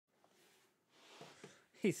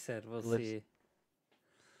He said, "We'll see."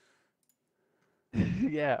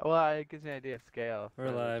 Yeah, well, it gives me an idea of scale.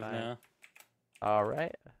 We're live now. All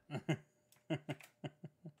right. The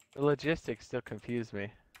logistics still confuse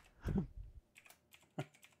me.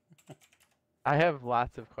 I have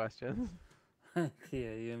lots of questions. Yeah,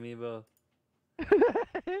 you and me both.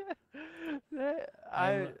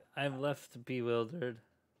 I'm left bewildered.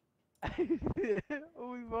 We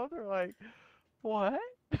both are like, what?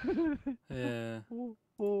 Yeah.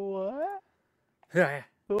 What?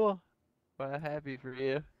 Cool. Well, I'm happy for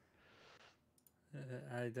you.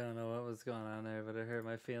 I don't know what was going on there, but it hurt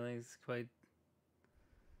my feelings quite.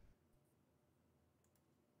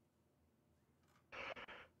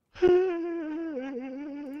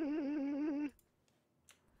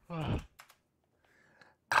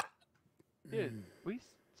 Dude, we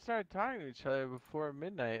started talking to each other before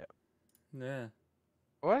midnight. Yeah.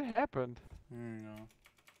 What happened? No.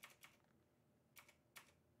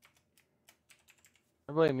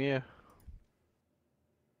 I blame you.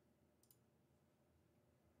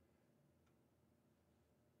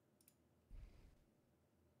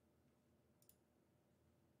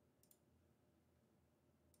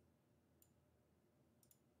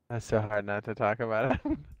 That's so hard not to talk about it.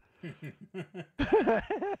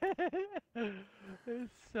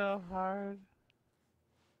 It's so hard.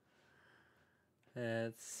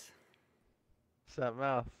 It's something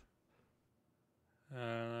else. I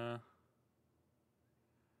don't know.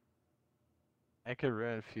 I could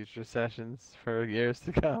ruin future sessions for years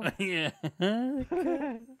to come. Yeah. You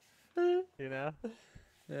know?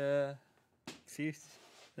 Yeah. Jeez,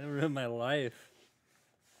 that ruined my life.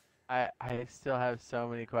 I still have so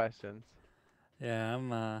many questions.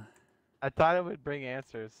 Yeah, I thought it would bring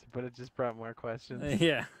answers, but it just brought more questions.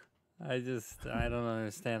 Yeah. I don't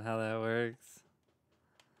understand how that works.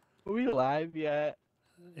 Are we live yet?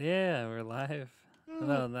 Yeah, we're live.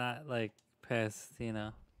 No, not like past, you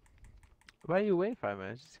know. Why do you wait 5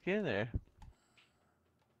 minutes? Just get in there.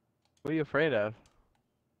 What are you afraid of?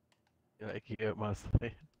 You're like you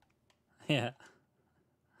mostly. Yeah.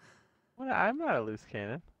 Well, I'm not a loose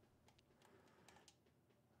cannon.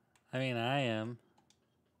 I mean, I am.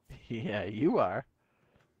 Yeah, you are.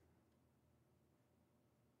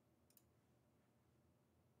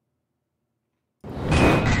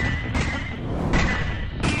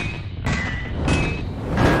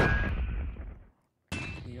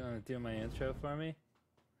 You want to do my intro for me?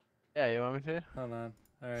 Yeah, you want me to? Hold on.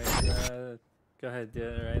 All right. Go ahead, do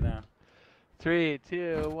it right now. 3,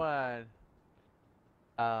 2, 1.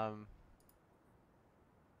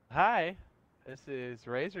 Hi. This is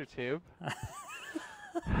RazorTube.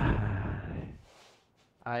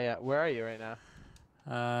 Where are you right now?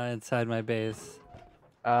 Inside my base.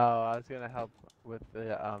 Oh, I was gonna help with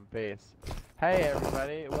the base. Hey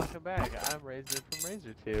everybody, welcome back. I'm Razor from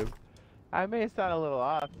RazorTube. I may sound a little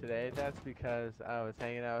off today. That's because I was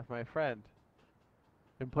hanging out with my friend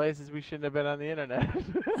in places we shouldn't have been on the internet.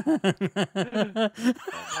 And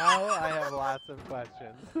now I have lots of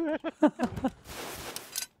questions.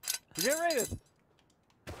 Get rated.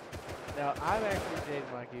 Now I'm actually Jade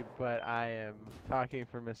Monkey, but I am talking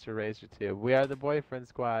for Mr. RazorTube. We are the Boyfriend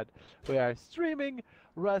Squad. We are streaming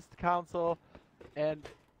Rust Console, and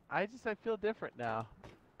I feel different now.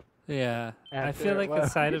 Yeah, I feel like the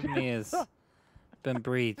side of me has been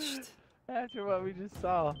breached. After what we just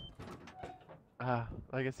saw.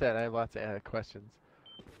 Like I said, I have lots of questions.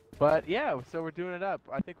 But yeah, so we're doing it up.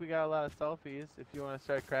 I think we got a lot of selfies if you want to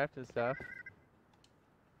start crafting stuff.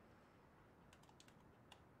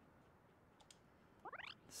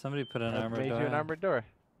 Somebody put an armored door. Made you an armored door.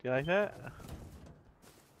 Do you like that?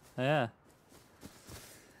 Yeah.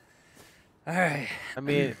 Alright. I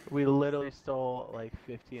mean, we literally stole like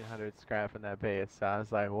 1,500 scrap in that base, so I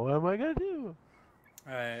was like, what am I gonna do?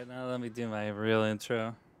 Alright, now let me do my real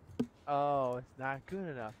intro. Oh, it's not good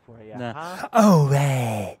enough for you, No. huh?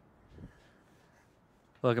 Alright.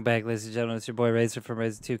 Welcome back, ladies and gentlemen. It's your boy Razor from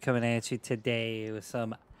Razor2 coming at you today with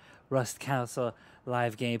some Rust Console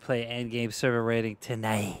live gameplay and game server rating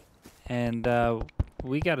tonight. And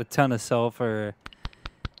we got a ton of sulfur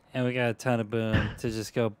and we got a ton of boom to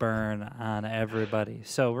just go burn on everybody.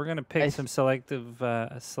 So we're gonna pick some select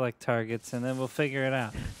targets and then we'll figure it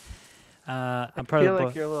out. I'm part feel of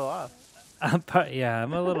like you're a little off. I'm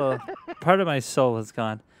a little part of my soul has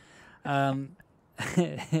gone. I'm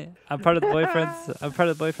part of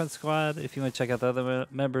the Boyfriend Squad. If you want to check out the other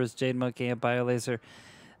members, Jade Monkey and BioLaser,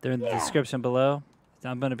 they're in the description below.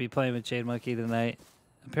 I'm going to be playing with Jade Monkey tonight.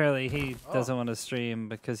 Apparently, he doesn't want to stream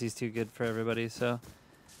because he's too good for everybody. So,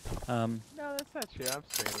 no, that's not true. I'm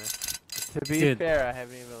streaming. To be fair, I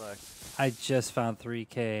haven't even looked. I just found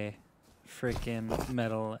 3K freaking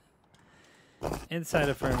metal inside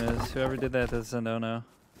a furnace. Whoever did that, that's a no-no.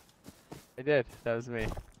 I did. That was me.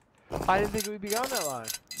 I didn't think we'd be gone that long.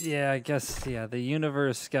 Yeah, I guess, yeah, the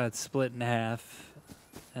universe got split in half.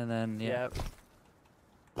 And then, yeah.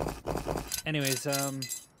 Yep. Anyways,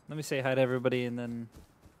 let me say hi to everybody and then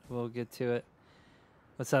we'll get to it.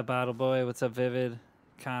 What's up, Bottle Boy? What's up, Vivid?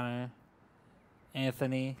 Connor?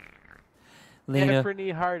 Anthony? Lena?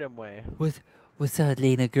 Anthony Hardamway. What's up,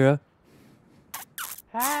 Lena girl?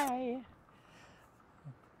 Hi.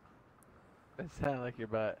 That sounded like your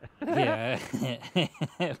butt. Yeah.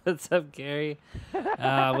 What's up, Gary?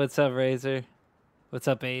 What's up, Razor? What's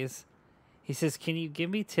up, Ace? He says, can you give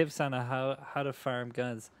me tips on how to farm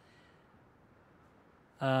guns?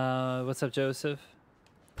 What's up, Joseph?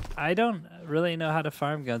 I don't really know how to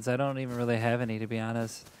farm guns. I don't even really have any, to be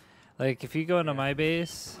honest. Like, if you go into my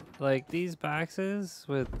base, like, these boxes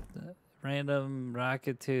with random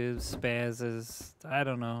rocket tubes, spazzes, I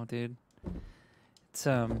don't know, dude. It's,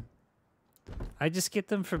 I just get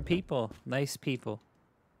them from people, nice people.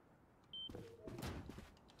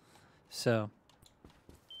 So,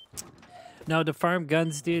 now to farm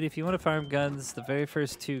guns, dude, if you want to farm guns, the very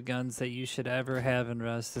first two guns that you should ever have in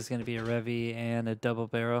Rust is going to be a Revy and a double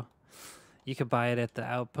barrel. You could buy it at the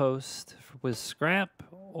outpost with scrap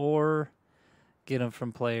or get them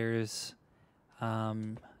from players,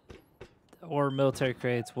 or military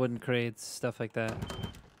crates, wooden crates, stuff like that.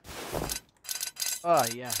 Oh,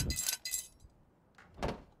 yeah.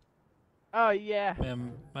 Oh, yeah.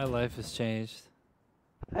 Man, my life has changed.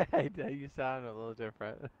 You sound a little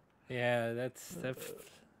different. Yeah, that's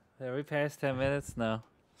are we past 10 minutes? No.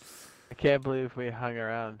 I can't believe we hung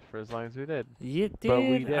around for as long as we did. You did. But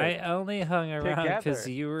we did. I only hung around because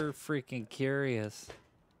Together. you were freaking curious.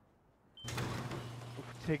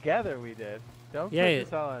 Together we did. Don't Yeah, put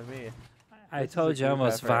this all on me. I This is told a you I group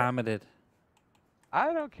almost effort. vomited.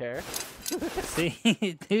 I don't care.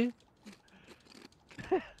 See, dude?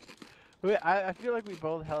 I feel like we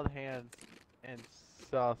both held hands and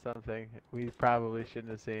saw something we probably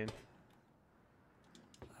shouldn't have seen.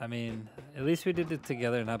 I mean, at least we did it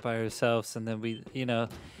together, not by ourselves. And then we, you know,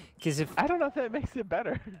 because if, I don't know if that makes it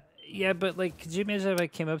better. yeah, but like, could you imagine if I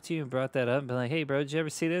came up to you and brought that up and be like, hey, bro, did you ever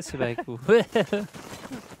see this? You'd be like, what?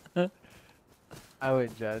 I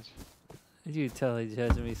wouldn't judge. You totally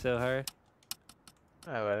judging me so hard.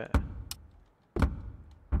 I wouldn't.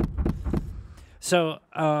 So,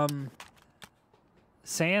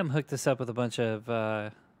 Sam hooked us up with a bunch of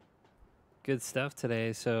good stuff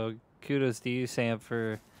today. So, kudos to you, Sam,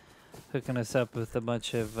 for hooking us up with a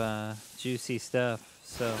bunch of juicy stuff.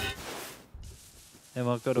 So, it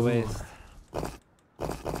won't go to waste.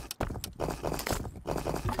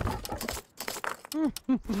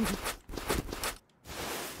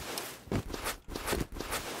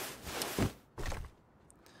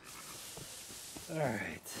 All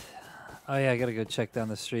right. Oh yeah, I gotta go check down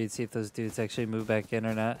the street, see if those dudes actually moved back in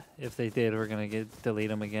or not. If they did, we're gonna delete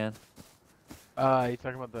them again. You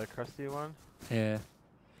talking about the crusty one? Yeah.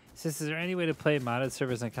 Says, is there any way to play modded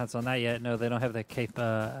servers on console? Not yet. No, they don't have that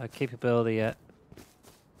capability yet.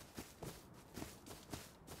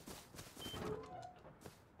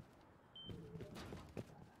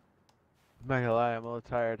 I'm not gonna lie, I'm a little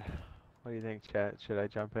tired. What do you think, chat? Should I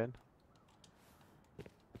jump in?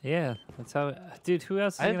 Yeah, that's how. Dude, who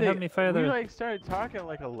else is I gonna help me fire we the? like started talking at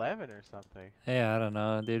like 11 or something. Yeah, I don't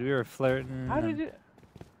know, dude. We were flirting. How did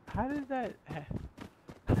that?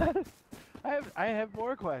 I have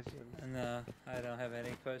more questions. No, I don't have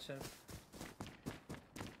any questions.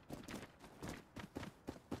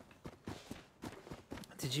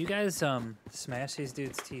 Did you guys smash these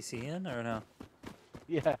dudes TC in or no?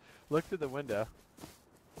 Yeah, look through the window.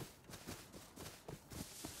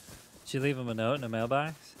 Did you leave them a note in a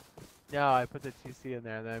mailbox? No, I put the TC in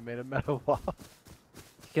there and then I made a metal wall.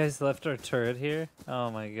 You guys left our turret here?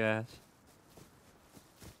 Oh my gosh.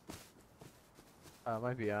 It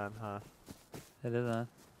might be on, huh? It is on.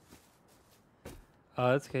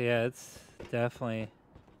 Oh, it's good. Yeah, it's definitely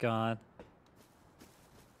gone.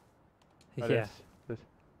 What Yeah, is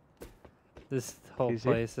this whole TC?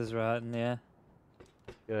 place is rotten, yeah.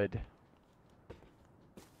 Good.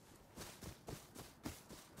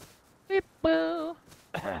 Beep boo.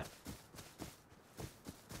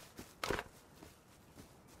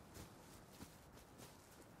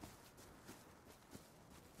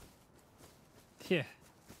 Yeah,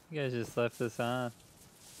 you guys just left this on.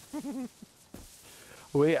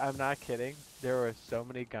 I'm not kidding. There were so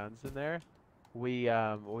many guns in there. We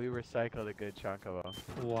recycled a good chunk of them.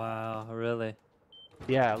 Wow, really?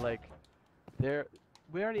 Yeah, like we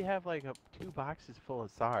already have like 2 boxes full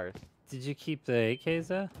of SARS. Did you keep the AKs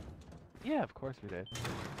though? Yeah, of course we did.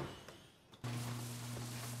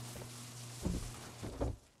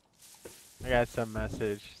 I got some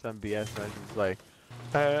message, some BS message like,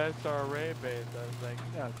 "Hey, that's our raid base." I was like,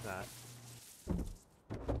 no, it's not.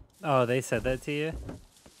 Oh, they said that to you?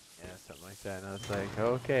 Yeah, something like that. And I was like,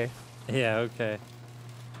 okay. Yeah, okay.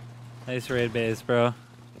 Nice raid base, bro.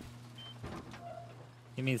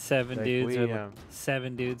 You mean seven Like, dudes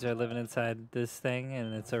seven dudes are living inside this thing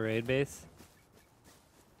and it's a raid base?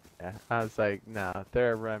 Yeah, I was like, no,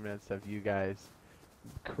 there are remnants of you guys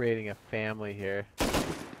creating a family here.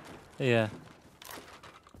 Yeah.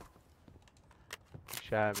 You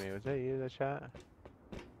shot at me. Was that you that shot?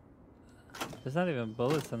 There's not even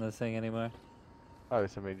bullets in this thing anymore. Oh,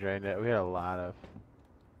 somebody drained it. We had a lot of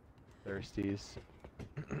thirsties.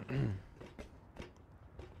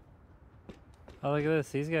 Oh, look at this.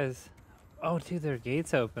 These guys. Oh, dude, their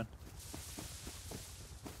gate's open.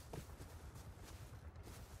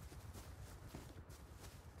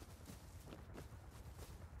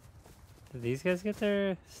 Did these guys get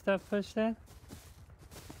their stuff pushed in?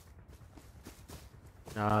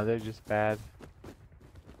 No, they're just bad.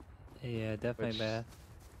 Yeah, definitely bad.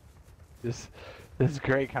 This is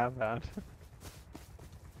great compound.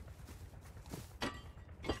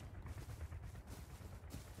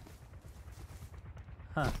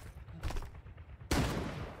 Huh.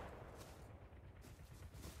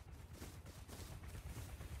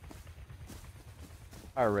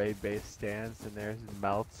 Our raid base stands and theirs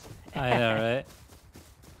melts. I know, right?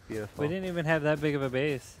 Beautiful. We didn't even have that big of a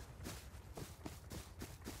base.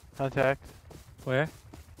 Contact. Where?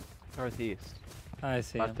 Northeast. I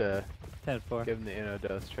see About him. to 10-4. give him the inno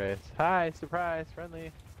dose trace. Hi, surprise,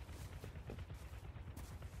 friendly.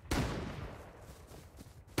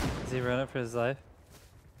 Is he running for his life?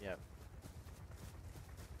 Yep.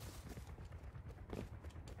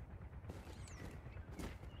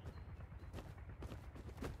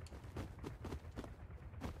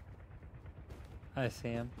 I see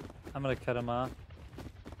him. I'm gonna cut him off.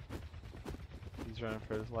 He's running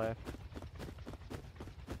for his life.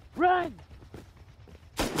 Run!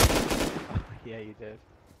 Oh, yeah, you did.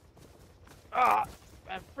 Ah!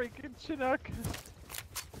 That freaking Chinook!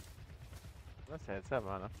 Must have had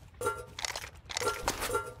something on him.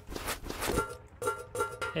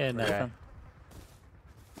 Yeah, nothing. Okay.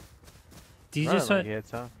 Do you Running just like want he had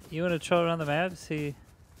some. you want to troll around the map, see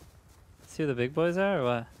who the big boys are, or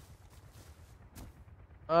what?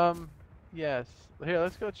 Yes. Here,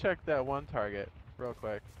 let's go check that one target real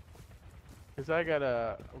quick. Cause I got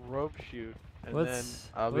a rope shoot, and then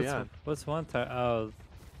I'll be on. What's one target? Oh,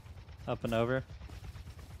 up and over.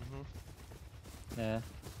 Yeah.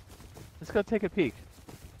 Let's go take a peek.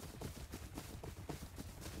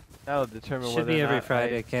 That'll determine Should whether be or every not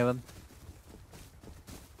Friday, Caleb.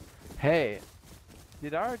 Hey,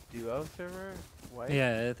 did our duo server wipe?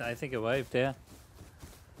 Yeah, I think it wiped. Yeah.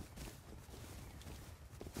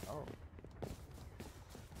 Oh.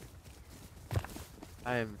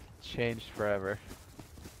 I am changed forever.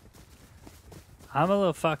 I'm a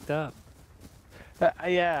little fucked up.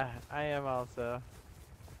 Yeah, I am also.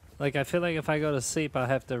 Like, I feel like if I go to sleep, I'll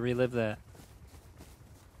have to relive that.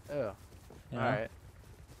 Oh. You know? Alright.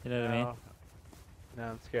 You know what I mean? No,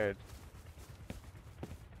 I'm scared.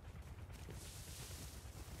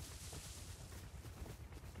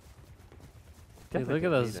 Dude, look at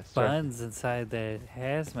those buns inside the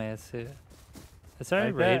hazmat suit. Is our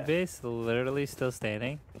Like raid that. base literally still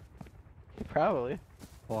standing? Probably.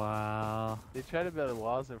 Wow. They tried to build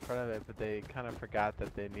walls in front of it, but they kind of forgot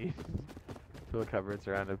that they need tool cupboards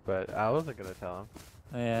around it, but I wasn't going to tell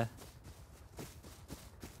them. Yeah.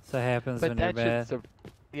 So it happens But when you're that bad.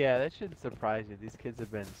 yeah, that shouldn't surprise you. These kids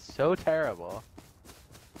have been so terrible.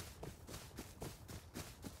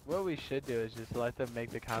 What we should do is just let them make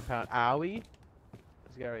the compound. Owie!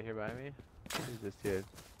 This guy right here by me. Who's this dude?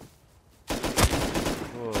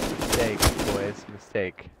 Oh, mistake, boys.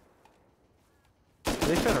 Mistake. Are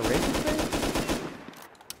they trying to raise this thing?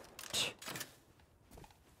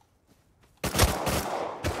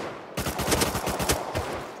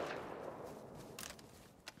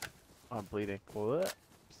 Oh, I'm bleeding. What?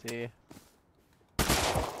 See?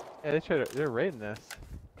 Yeah, they're raiding this.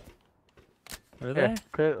 Were Here, they?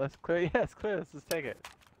 clear. Let's clear. Yes, clear. Let's just take it.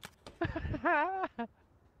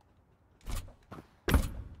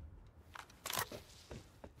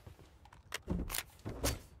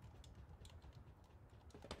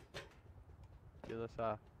 Get this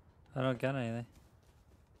off. I don't got anything.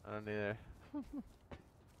 I don't either.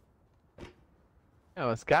 Oh,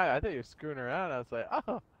 this guy. I thought you were screwing around. I was like,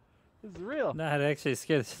 oh, this is real. No, it actually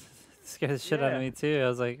scared the shit out of Yeah. me too. I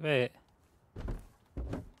was like, wait.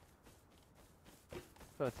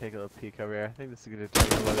 go take a little peek over here. I think this is gonna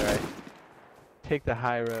determine whether I take the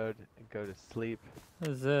high road and go to sleep.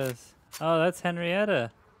 What is this? Oh, that's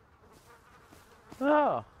Henrietta.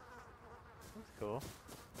 Oh, that's cool.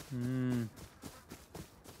 Hmm.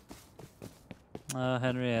 Oh,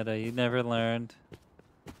 Henrietta, you never learned.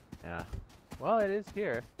 Yeah. Well, it is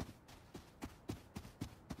here.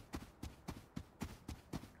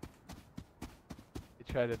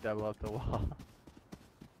 They tried to double up the wall.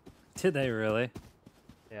 Did they really?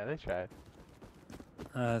 Yeah, they tried.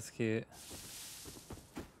 Oh, that's cute.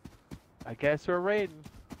 I guess we're raiding.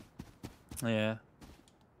 Yeah.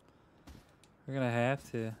 We're gonna have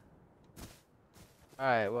to.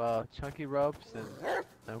 Alright, well, chunky ropes and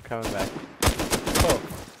I'm coming back. Oh.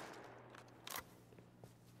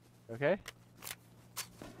 Okay?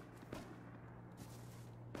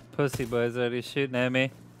 Pussy boy's already shooting at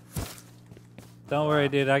me. Don't worry,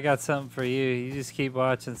 dude. I got something for you. You just keep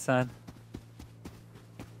watching, son.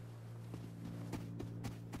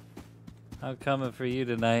 I'm coming for you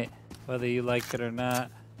tonight, whether you like it or not.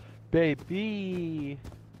 Baby!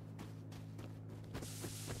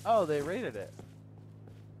 Oh, they raided it.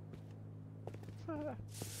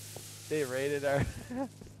 They raided our...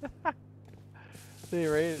 They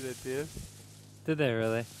raided it, dude. Did they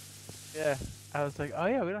really? Yeah. I was like, oh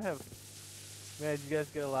yeah, we don't have... Man, did you guys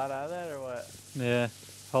get a lot out of that or what? Yeah.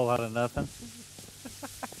 Whole lot of nothing.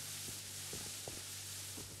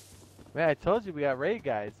 Man, I told you we got raid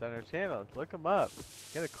guys on our channel. Look them up.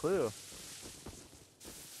 Get a clue.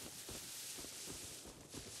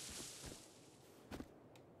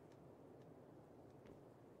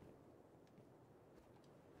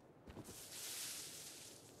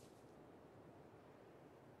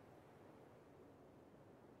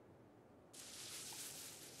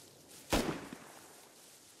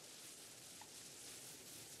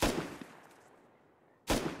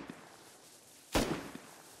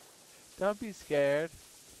 Don't be scared.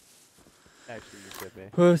 Actually, you could be.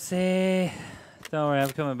 Pussy. Don't worry,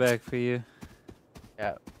 I'm coming back for you.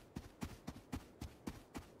 Yeah.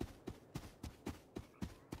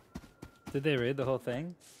 Did they raid the whole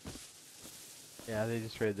thing? Yeah, they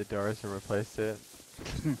just raided the doors and replaced it.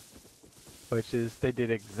 Which is, they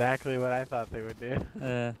did exactly what I thought they would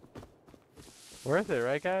do. Worth it,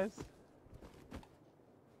 right guys?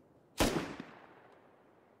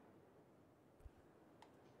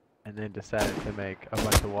 And then decided to make a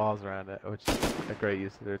bunch of walls around it, which is a great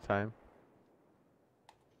use of their time.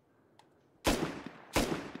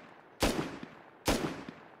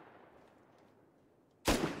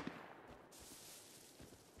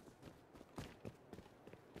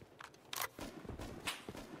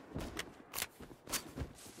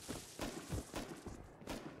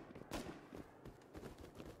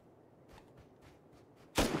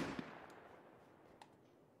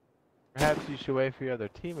 Perhaps you should wait for your other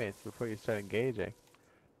teammates before you start engaging.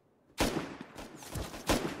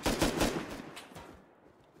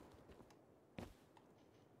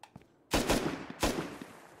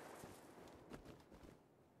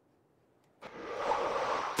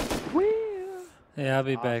 Yeah, I'll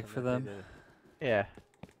be Awesome back for that they them. did it. Yeah.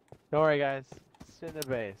 Don't worry, guys. Sit in the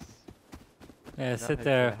base. Yeah, sit Nothing's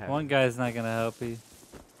there. gonna happen. One guy's not gonna help you.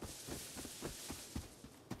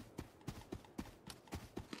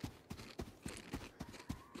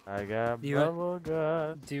 I got Do you want- bubble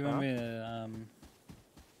guts. Do you want me to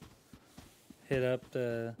hit up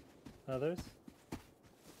the others?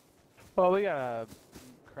 Well, we gotta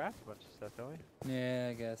craft a bunch of stuff, don't we? Yeah,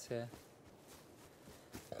 I guess, yeah.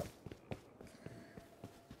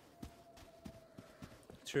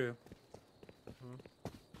 True.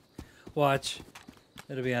 Watch.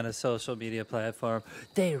 It'll be on a social media platform.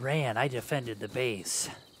 They ran. I defended the base.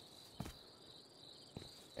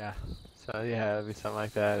 Yeah. So yeah, it'd be something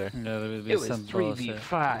like that, or No, there would be some bullshit.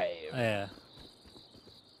 3v5. Yeah.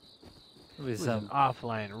 It'll be It was some an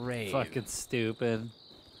offline raid. fucking stupid.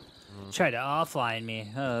 Try to offline me.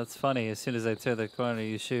 Oh, that's funny. As soon as I turn the corner,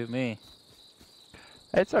 you shoot me.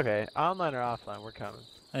 It's okay. Online or offline, we're coming.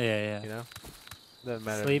 Oh, yeah, You know, doesn't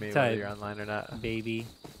matter Sleep to me tight. whether you're online or not. baby.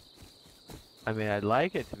 I mean, I'd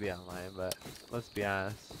like it to be online, but let's be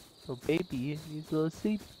honest. Oh, baby needs a little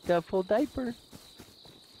sleep. Got a full diaper.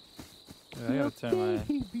 I gotta turn my...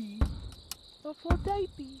 Baby. A full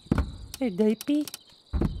diaper. Hey, baby.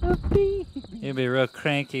 A baby. You'll be real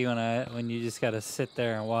cranky when you just gotta sit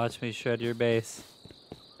there and watch me shred your base.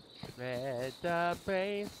 Shred the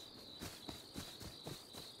base.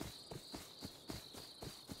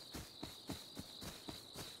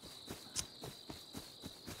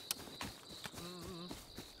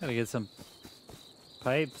 Gotta get some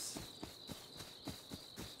pipes.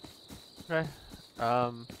 Okay.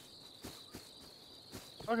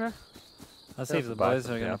 Okay. I'll see if the buy boys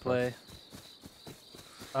some are at the gonna play.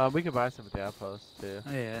 We can buy some at the outpost too.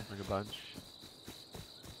 Oh, yeah. Like a bunch.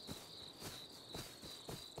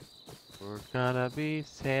 We're gonna be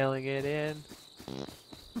sailing it in.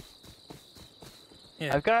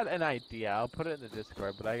 Yeah. I've got an idea. I'll put it in the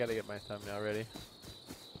Discord, but I gotta get my thumbnail ready.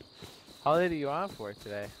 How late are you on for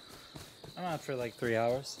today? I'm on for like 3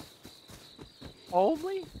 hours.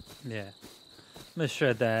 Only? Yeah. I'm gonna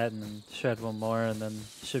shred that and then shred one more and then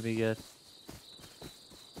should be good.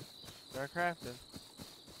 Start crafting.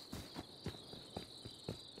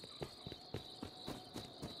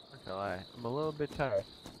 Not gonna lie, I'm a little bit tired.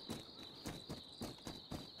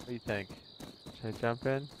 What do you think? Should I jump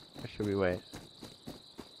in or should we wait?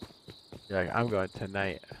 You're like, I'm going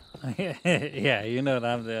tonight. Yeah, you know what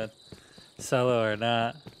I'm doing. Solo or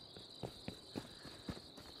not.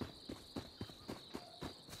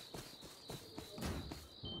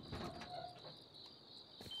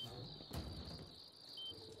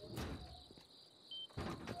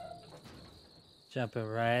 Jumping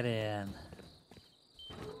right in.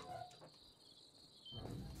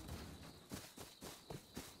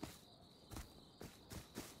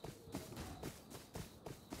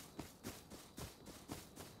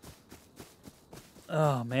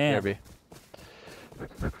 Oh man. Maybe.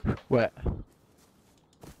 What?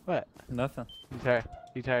 What? Nothing. You tired?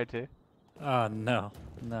 You tired too? Oh no.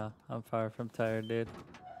 No. I'm far from tired, dude.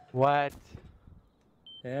 What?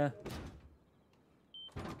 Yeah.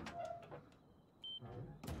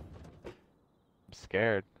 I'm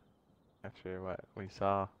scared. After what we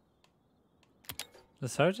saw. The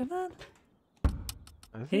sergeant man?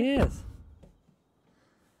 Is He is.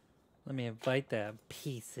 Let me invite that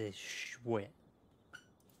piece of shit.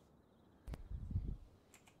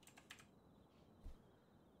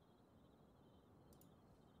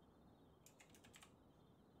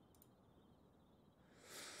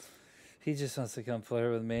 He just wants to come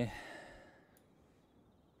flirt with me.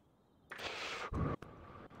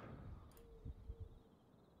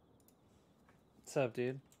 What's up,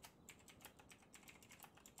 dude?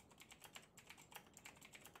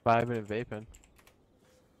 Vibing and vaping.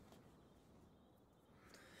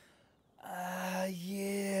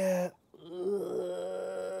 Yeah.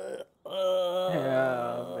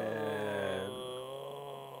 Yeah, man.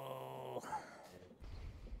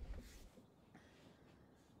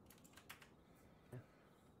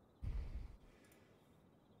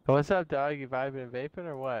 What's up, dog? You vibing and vaping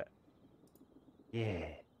or what? Yeah.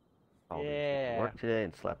 All day. Yeah. Worked today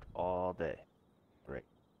and slept all day. Great.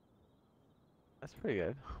 That's pretty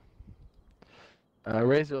good.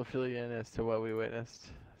 Razor will fill you in as to what we witnessed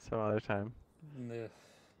some other time.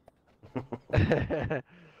 It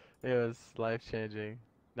was life-changing.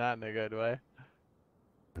 Not in a good way.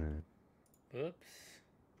 Oops.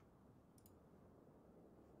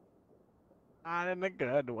 Not in a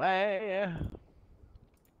good way.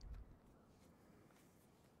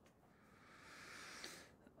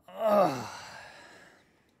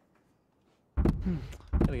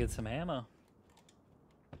 Gotta get some ammo.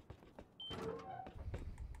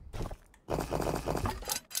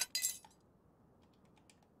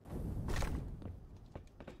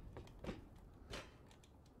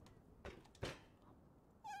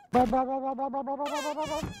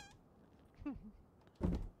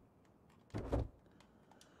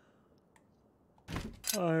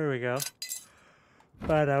 Oh, here we go.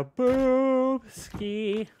 Bada boom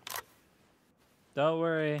ski. Don't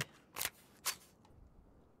worry.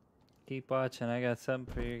 Keep watching. I got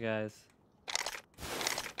something for you guys.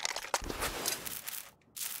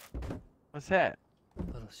 What's that?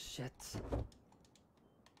 Little shits.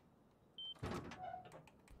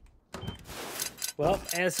 Well,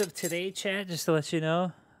 as of today, chat, just to let you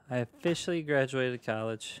know, I officially graduated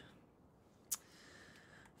college.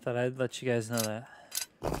 Thought I'd let you guys know that.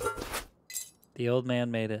 The old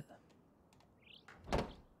man made it.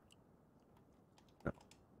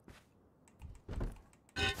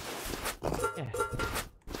 Yeah.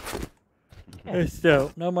 It's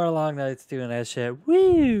dope. No more long nights doing that shit.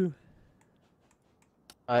 Woo!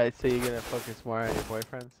 Alright, so you're gonna focus more on your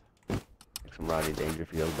boyfriends? Like some Rodney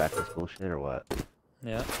Dangerfield back to school shit or what?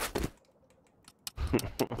 Yeah.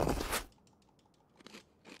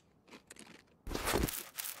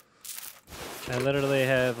 I literally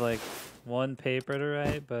have like one paper to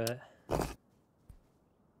write, but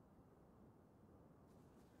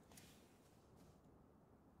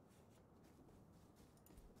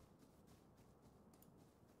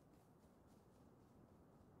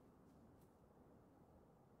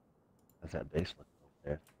How's that basement over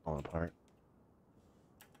there falling apart?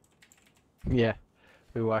 Yeah.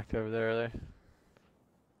 We walked over there earlier.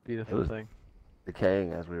 Beautiful thing.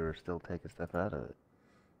 decaying as we were still taking stuff out of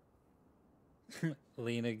it.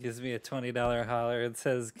 Lena gives me a $20 holler and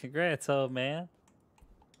says, "Congrats, old man."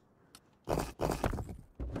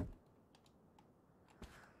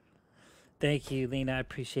 Thank you, Lena. I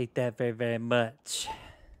appreciate that very, very much.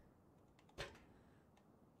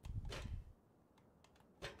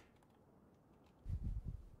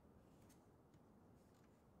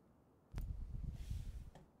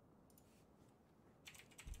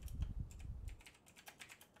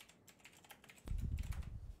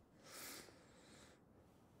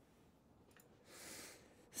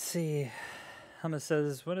 See, Hummus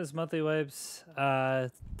says, when is monthly wipes?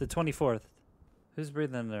 The 24th. Who's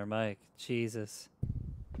breathing in their mic? Jesus.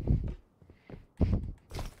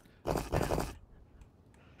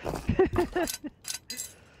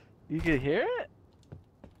 You can hear it?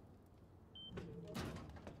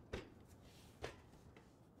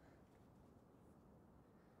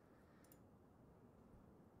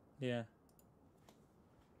 Yeah.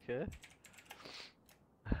 Okay.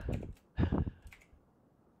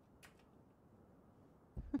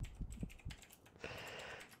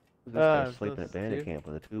 This guy's I'm sleeping so at bandit stupid. camp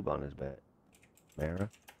with a tube on his back. Mara.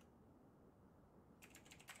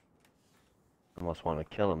 Almost want to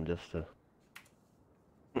kill him just to.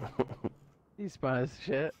 He's fun as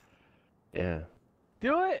shit. Yeah.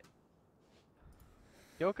 Do it!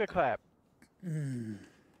 Yoka clap.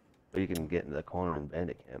 But you can get in the corner in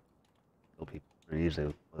bandit camp. Kill people pretty easily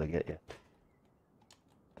before they get you.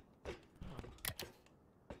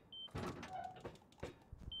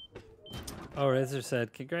 Oh, Razor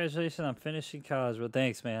said, "Congratulations on finishing college." Well,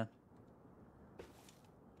 thanks, man.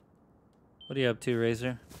 What are you up to,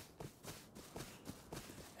 Razor?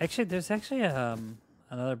 Actually, there's actually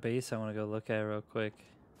another base I want to go look at real quick.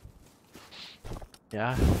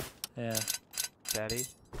 Yeah. Yeah, Daddy.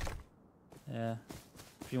 yeah.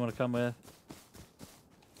 If you want to come with.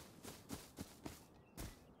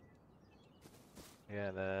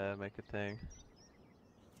 Yeah, make a thing.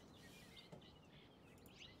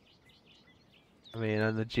 I mean,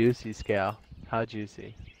 on the juicy scale. How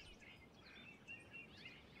juicy?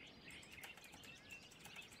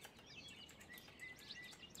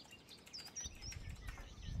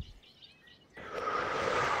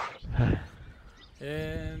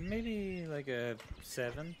 Maybe like a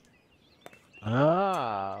 7.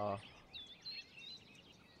 Oh.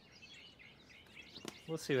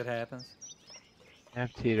 We'll see what happens. I'm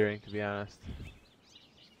teetering, to be honest.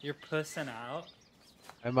 You're pussing out?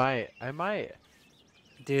 I might.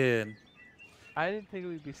 Dude, I didn't think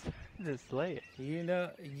we'd be starting this late. you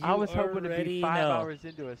know, I was hoping to be already 5 know. hours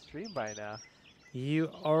into a stream by now.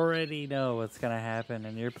 You already know what's gonna happen,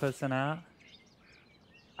 and you're pussing out?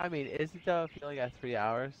 I mean, is it though if you only got 3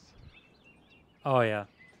 hours? Oh, yeah.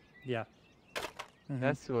 Yeah. Mhm.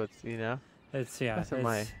 That's what's, you know? It's, yeah. That's what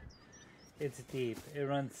my... It's deep. It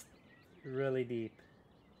runs really deep.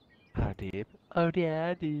 How deep? Oh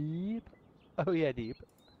yeah, deep. Oh yeah, deep.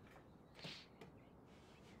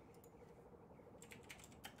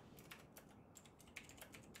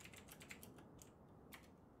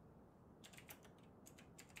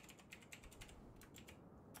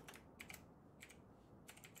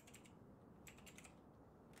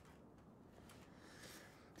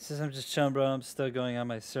 Since I'm just chilling, bro, I'm still going on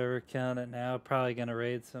my server count at now. Probably gonna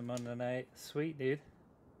raid someone tonight. Sweet, dude.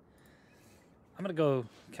 I'm gonna go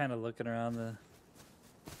kind of looking around the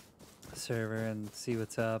server and see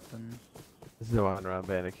what's up. And This is the one around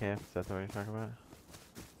Bandit Camp. Is that the one you're talking about?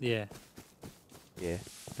 yeah, Yeah,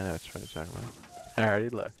 I know which one you're talking about. I already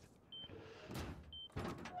looked.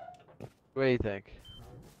 What do you think?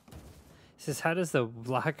 it says, how does the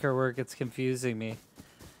locker work? It's confusing me.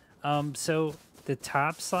 So the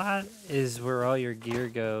top slot is where all your gear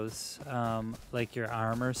goes, like your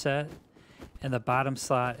armor set, and the bottom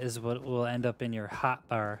slot is what will end up in your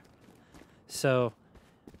hotbar. So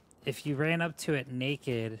if you ran up to it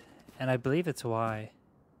naked, and I believe it's Y.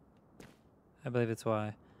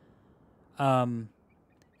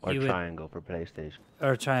 Or you would, triangle for PlayStation.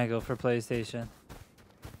 or triangle for PlayStation.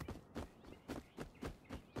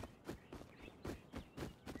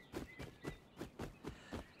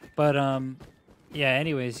 But yeah.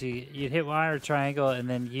 Anyways, you'd hit Y or triangle, and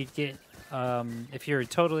then you'd get if you're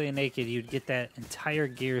totally naked, you'd get that entire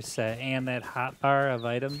gear set and that hotbar of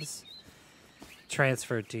items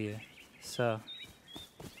transferred to you. So.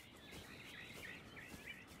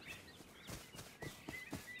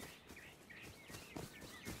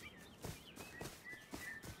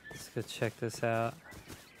 Let's go check this out.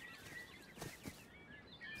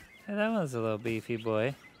 Hey, that one's a little beefy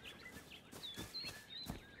boy.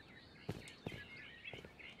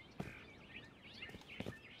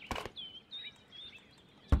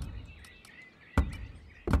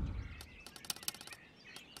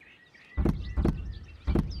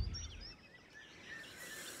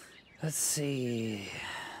 Let's see.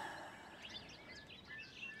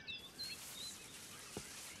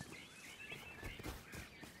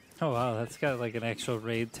 Oh wow, that's got like an actual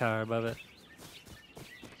raid tower above it.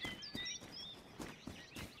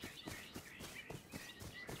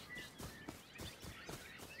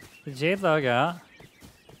 Did Jade log out?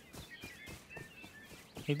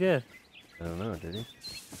 He did. I don't know, did he?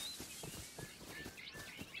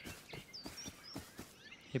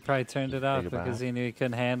 He probably turned it off because he knew he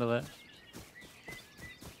couldn't handle it.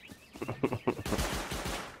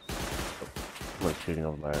 Someone's shooting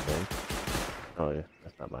over my base. Oh yeah,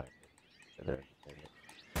 that's not mine. There.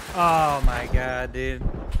 Oh my god, dude.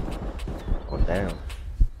 Going down.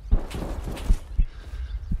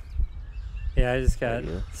 Yeah, I just got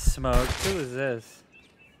smoked. Who is this?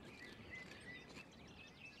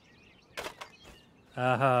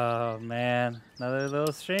 Oh man, another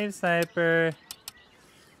little stream sniper.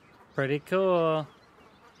 Pretty cool.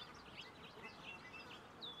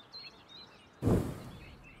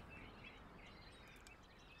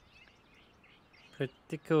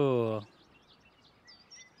 Pretty cool.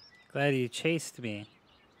 Glad you chased me.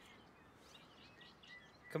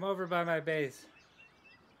 Come over by my base.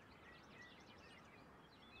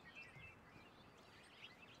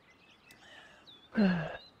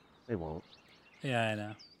 They won't. Yeah, I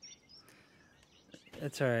know.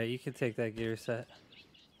 It's alright, you can take that gear set.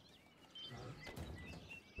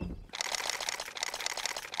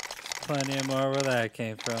 Plenty of more where that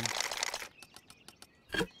came from.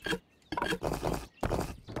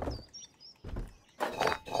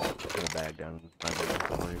 Put a bag down my base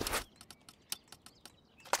somewhere.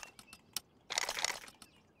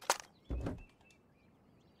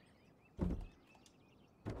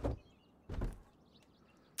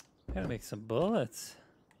 Gotta make some bullets.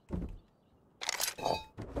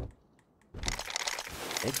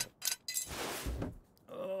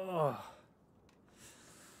 Oh.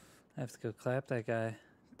 I have to go clap that guy.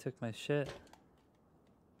 Took my shit.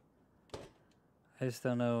 I just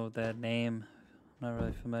don't know that name. I'm not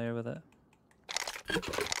really familiar with it.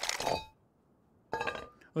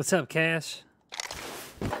 What's up, Cash?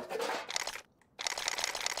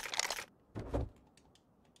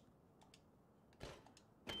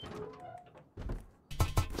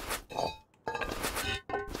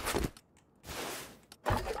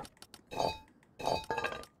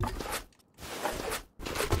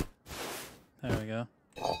 There we go.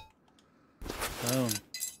 Boom.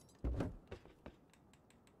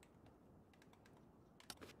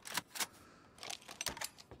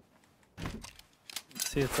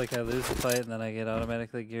 See, it's like I lose a fight and then I get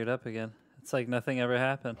automatically geared up again. It's like nothing ever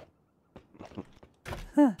happened.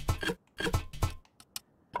 Huh.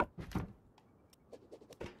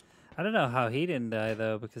 I don't know how he didn't die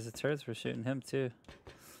though, because the turrets were shooting him too.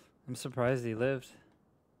 I'm surprised he lived.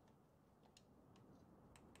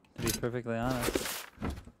 To be perfectly honest.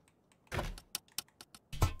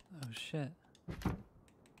 Oh shit.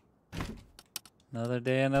 Another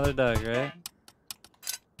day, another dog, right?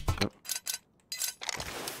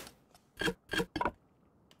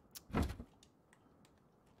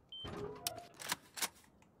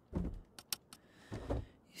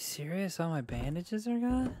 You serious? All my bandages are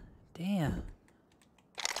gone? Damn.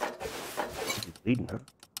 He's bleeding, huh?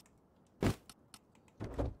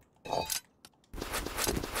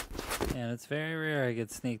 And it's very rare I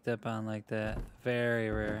get sneaked up on like that. Very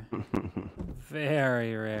rare.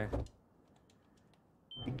 Very rare.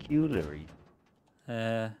 Peculiar.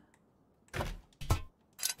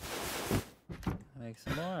 Make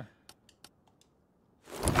some more.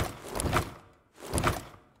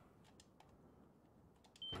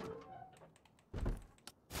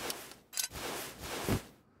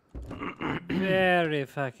 Very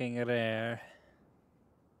fucking rare.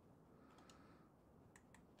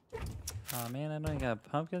 Oh man, I don't got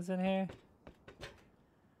pumpkins in here.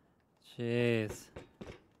 Jeez.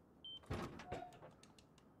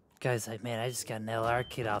 Guy's like, man, I just got an LR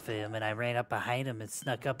kit off of him and I ran up behind him and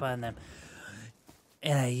snuck up on them.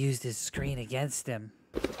 And I used his screen against him.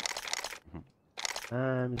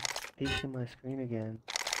 I'm facing my screen again.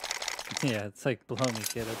 Yeah, it's like, blow me,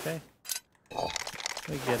 kid, okay?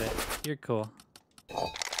 We get it. You're cool.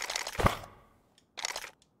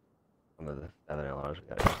 One of the 7 LRs we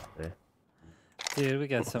got yesterday. Dude, we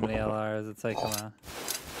got so many LRs. It's like, come on.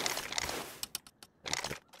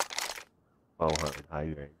 1200 high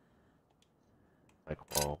grade. Like,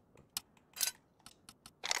 whoa.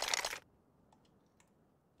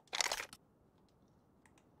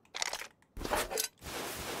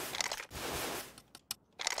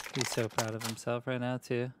 He's so proud of himself right now,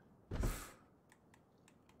 too.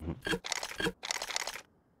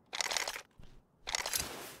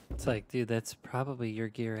 It's like, dude, that's probably your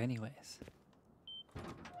gear anyways.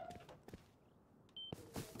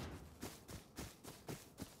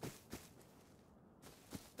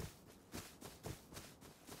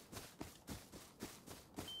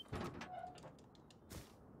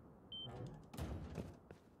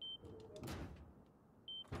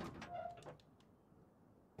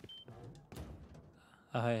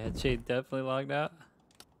 Oh yeah, she definitely logged out.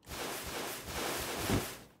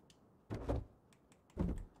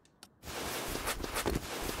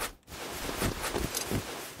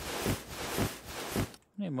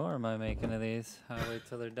 How many more am I making of these? I'll wait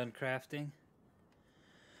till they're done crafting.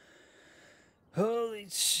 Holy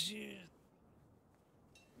shit.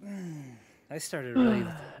 I started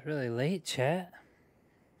really late, chat.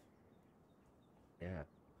 Yeah.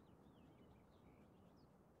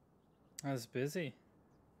 I was busy.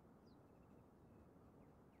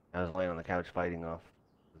 I was laying on the couch fighting off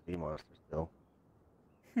the Z monster still.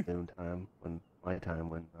 Noon time when my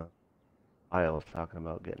time when I was talking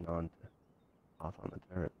about getting on to off on the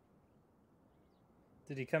turret.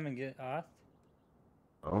 Did he come and get off?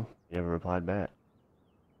 Oh, he never replied back.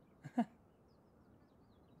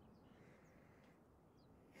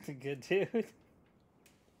 Good dude.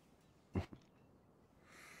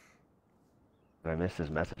 I missed his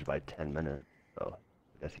message by 10 minutes, so I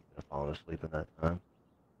guess he could have fallen asleep at that time.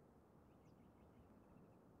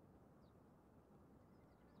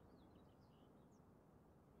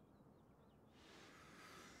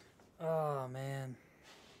 Oh man.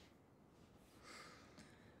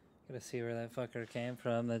 Gotta see where that fucker came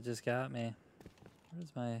from that just got me. Where's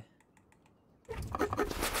my...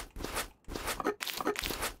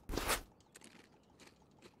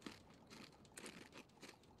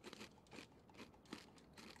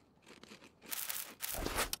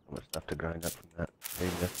 So much stuff to grind up from that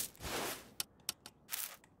area.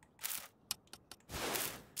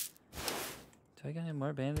 Do I got any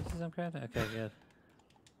more bandages I'm crafting? Okay, good.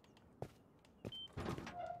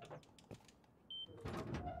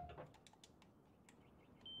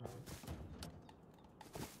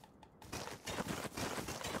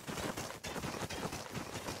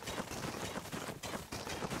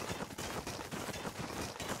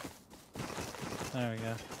 There we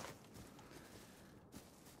go.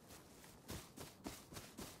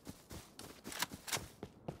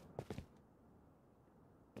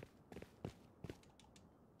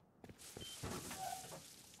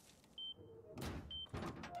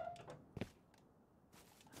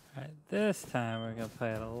 Alright, this time we're gonna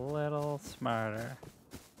play it a little smarter.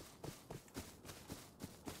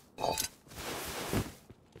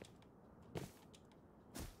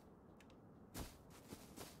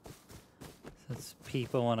 Since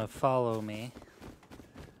people want to follow me.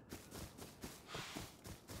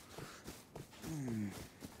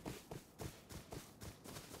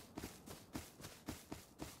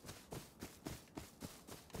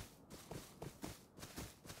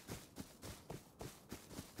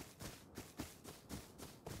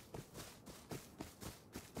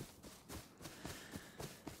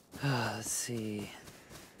 Let's see.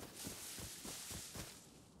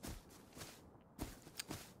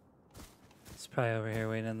 It's probably over here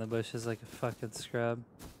waiting in the bushes like a fucking scrub.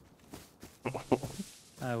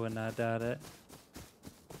 I would not doubt it.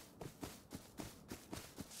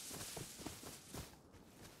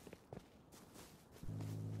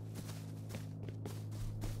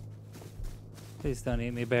 Please don't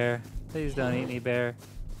eat me, bear. Please don't eat me, bear.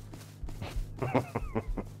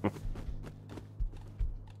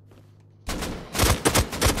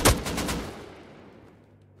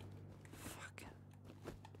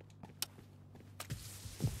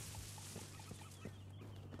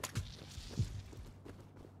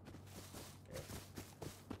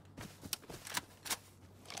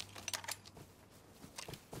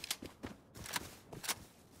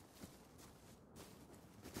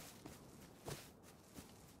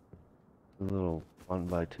 A little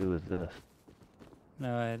 1x2 is this.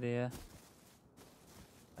 No idea.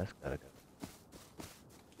 That's gotta go.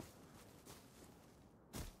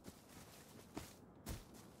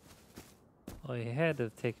 Well, he had to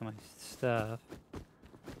have taken my stuff.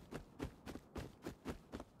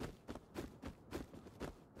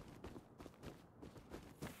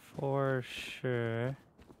 For sure.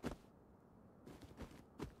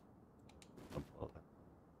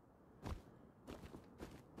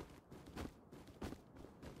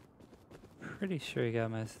 Pretty sure he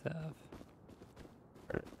got my stuff.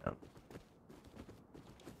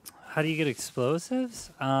 How do you get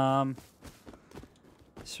explosives?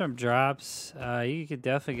 It's from drops. You could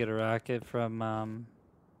definitely get a rocket from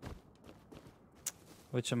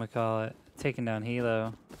whatchamacallit, taking down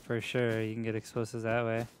Hilo for sure. You can get explosives that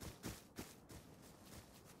way.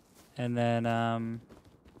 And then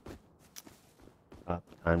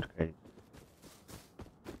Time's crazy.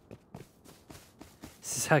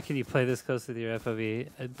 this is how can you play this close with your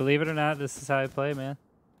FOV? Believe it or not, this is how I play, man.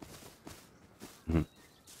 Mhm.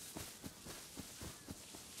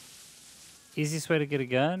 Easiest way to get a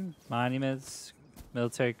gun: monuments,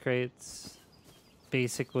 military crates,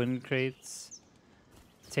 basic wooden crates,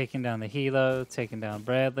 taking down the Hilo, taking down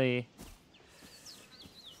Bradley.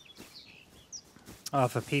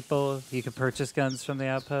 Off of people, you can purchase guns from the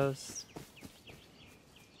outpost.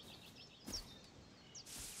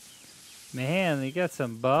 Man, you got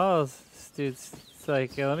some balls. This dude's it's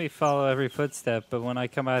like, let me follow every footstep, but when I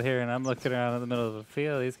come out here and I'm looking around in the middle of a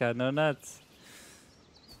field, he's got no nuts.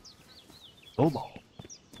 Oh, ball.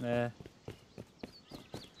 Yeah.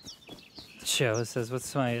 Joe says,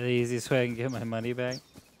 what's the easiest way I can get my money back?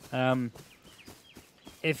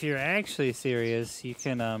 If you're actually serious, you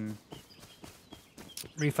can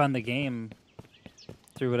refund the game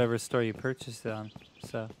through whatever store you purchased it on.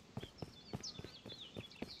 So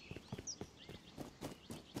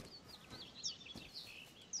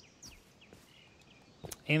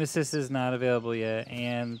aim assist is not available yet,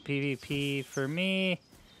 and PvP for me,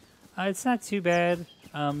 it's not too bad.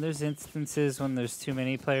 There's instances when there's too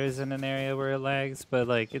many players in an area where it lags, but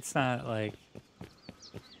like it's not like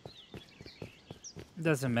it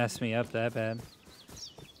doesn't mess me up that bad.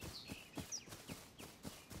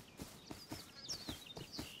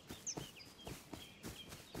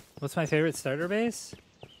 What's my favorite starter base?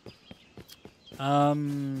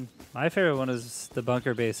 My favorite one is the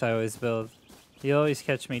bunker base I always build. You always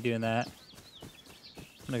catch me doing that.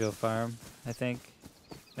 I'm gonna go farm, I think.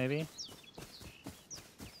 Maybe?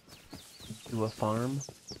 Do a farm?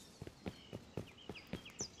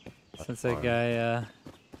 Since that guy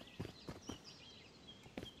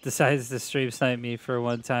decides to stream snipe me for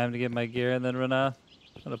one time to get my gear and then run off.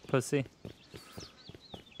 What a pussy.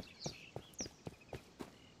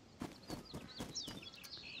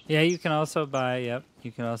 Yeah, you can also buy,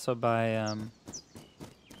 you can also buy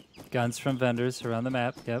guns from vendors around the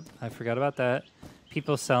map. Yep, I forgot about that.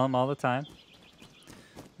 People sell them all the time.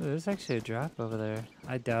 Ooh, there's actually a drop over there.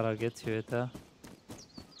 I doubt I'll get to it, though.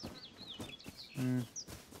 I'm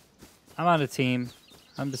on a team.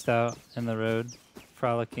 I'm just out in the road,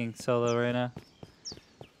 frolicking solo right now.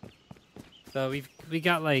 So we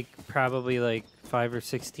got like probably like 5 or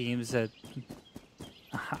 6 teams that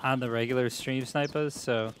on the regular stream snipers,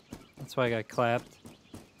 so that's why I got clapped.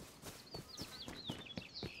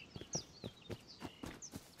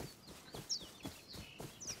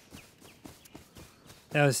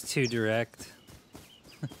 That was too direct.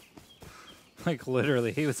 Like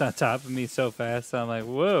literally, he was on top of me so fast. I'm like,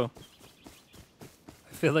 whoa.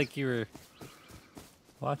 I feel like you were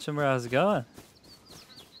watching where I was going.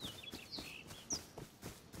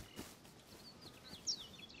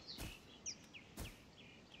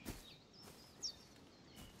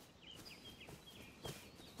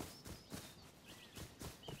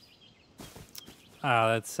 Oh,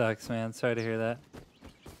 that sucks, man. Sorry to hear that.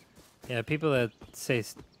 Yeah, people that say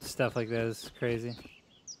stuff like that is crazy.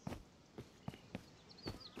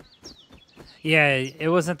 Yeah, it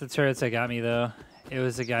wasn't the turrets that got me, though. It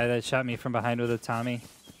was the guy that shot me from behind with a Tommy.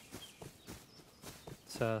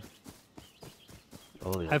 So.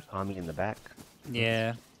 Oh, there's Tommy in the back.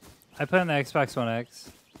 Yeah. I put on the Xbox One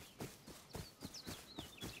X.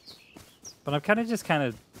 But I'm kind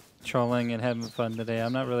of trolling and having fun today.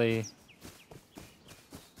 I'm not really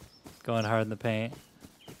going hard in the paint.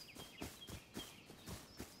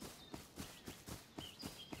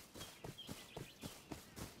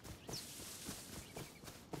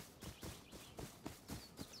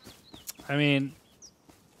 I mean,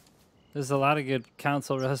 there's a lot of good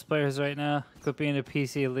console Rust players right now. Quit being a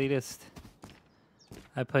PC elitist.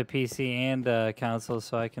 I play PC and console,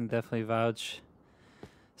 so I can definitely vouch.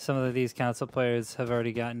 Some of these console players have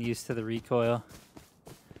already gotten used to the recoil.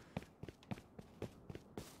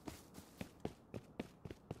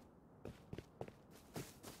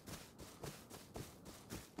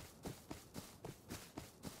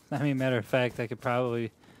 I mean, matter of fact, I could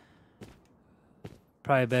probably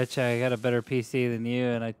bet you I got a better PC than you,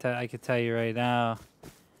 and I could tell you right now,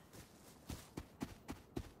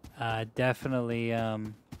 definitely,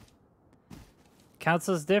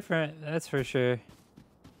 console's different, that's for sure.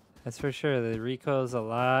 That's for sure. The recoil's a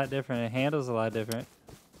lot different. It handles a lot different.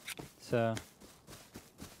 So.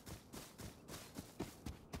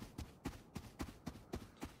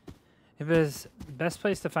 If it's best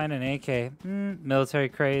place to find an AK, military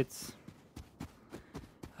crates.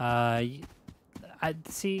 I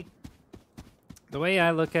see. The way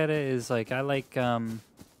I look at it is like I like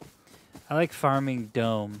farming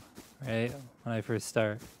dome. right? When I first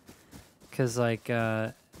start. Because, like,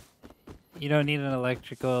 you don't need an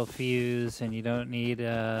electrical fuse and you don't need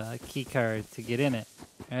a key card to get in it,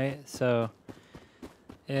 right? So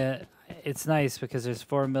it's nice because there's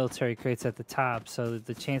 4 military crates at the top, so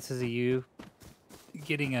the chances of you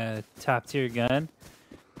getting a top tier gun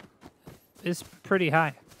is pretty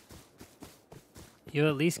high. You'll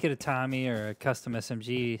at least get a Tommy or a custom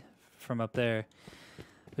SMG from up there,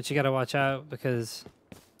 but you got to watch out because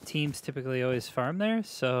teams typically always farm there,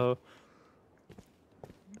 so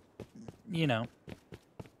you know.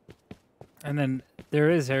 And then there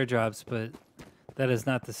is airdrops, but that is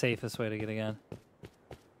not the safest way to get a gun.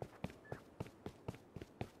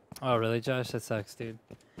 Oh, really, Josh? That sucks, dude.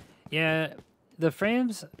 Yeah, the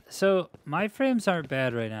frames... So, my frames aren't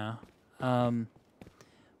bad right now.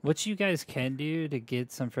 What you guys can do to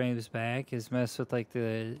get some frames back is mess with, like,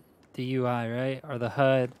 the UI, right? Or the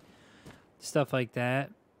HUD, stuff like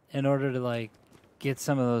that, in order to, like, get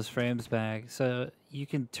some of those frames back. So, you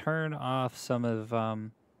can turn off some of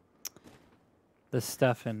the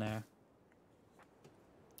stuff in there.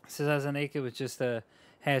 Says I was an AK with just a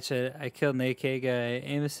hatchet. I killed an AK guy.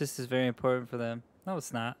 Aim assist is very important for them. No,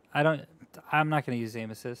 it's not. I'm not going to use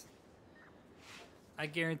aim assist. I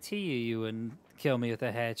guarantee you wouldn't kill me with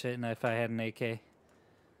a hatchet and if I had an AK.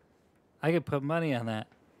 I could put money on that.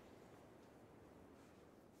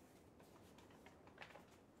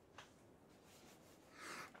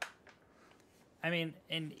 I mean,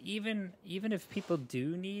 and even if people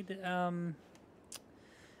do need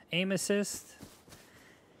aim assist,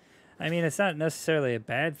 I mean, it's not necessarily a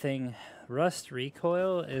bad thing. Rust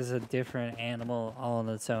recoil is a different animal all on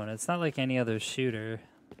its own. It's not like any other shooter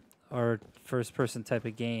or first-person type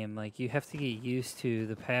of game. Like, you have to get used to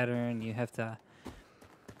the pattern. You have to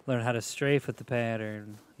learn how to strafe with the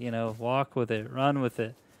pattern. You know, walk with it, run with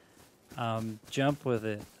it, jump with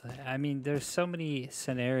it. I mean, there's so many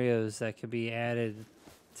scenarios that could be added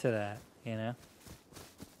to that, you know?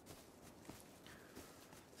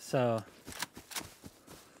 So...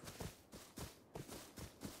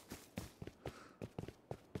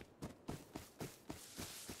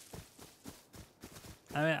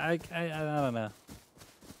 I mean, I don't know. I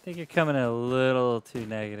think you're coming in a little too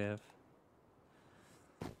negative.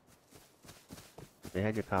 They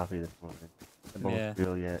had your coffee this morning. The most Yeah,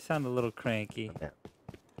 real you yet. sound a little cranky. Yeah.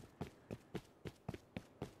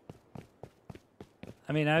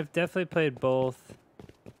 I mean, I've definitely played both.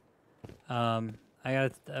 I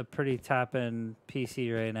got a pretty top-end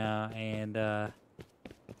PC right now, and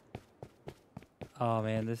oh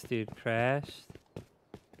man, this dude crashed.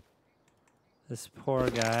 This poor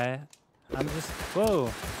guy. I'm just... Whoa!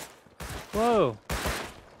 Whoa!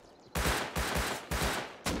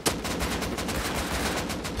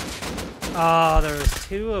 Oh, there was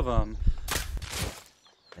 2 of them.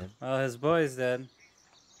 Well, his boy's dead.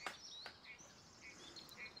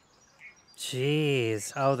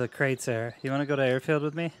 Jeez. Oh, the crates are... You want to go to airfield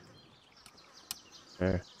with me?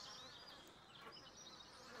 Sure.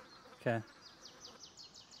 Okay.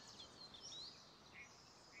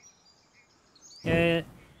 Yeah,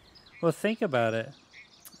 well, think about it.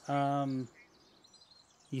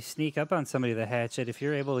 You sneak up on somebody with a hatchet. If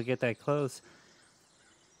you're able to get that close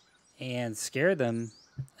and scare them,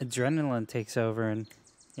 adrenaline takes over and,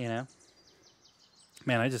 you know.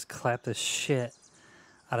 Man, I just clapped the shit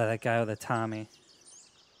out of that guy with a Tommy.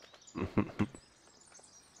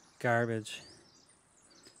 Garbage.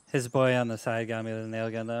 His boy on the side got me with a nail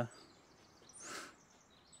gun, though.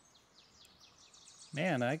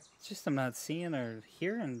 Man, I just am not seeing or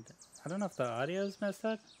hearing. I don't know if the audio's messed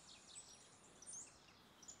up.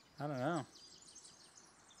 I don't know.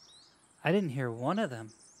 I didn't hear one of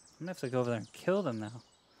them. I'm gonna have to go over there and kill them now.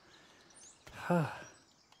 That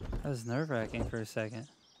was nerve-wracking for a second.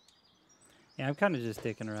 Yeah, I'm kind of just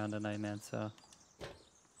dicking around tonight, man, so.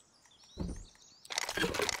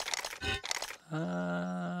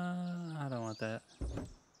 I don't want that.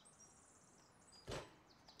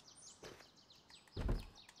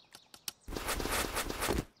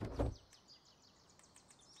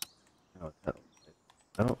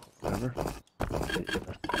 Oh, whatever.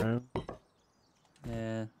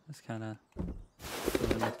 Yeah, that's kind of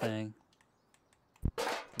doing the thing.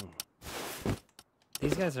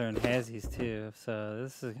 These guys are in Hazzies too, so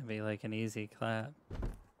this is gonna be like an easy clap.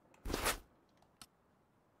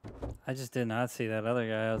 I just did not see that other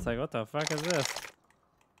guy. I was like, what the fuck is this?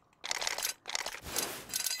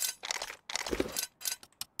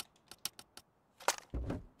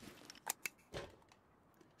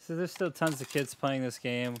 So there's still tons of kids playing this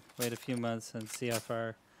game. Wait a few months and see how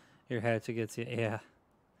far your hatchet gets you. Yeah.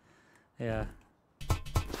 Yeah.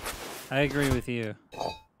 I agree with you.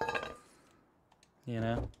 you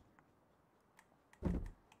know? I'm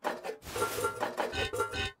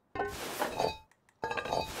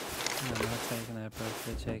not taking that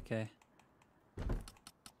broke JK.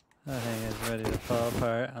 That thing is ready to fall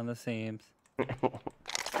apart on the seams. I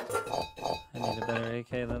need a better AK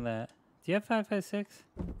than that. Do you have 5.56?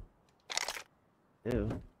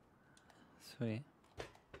 Ew. Sweet.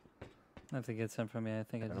 I have to get some from you. I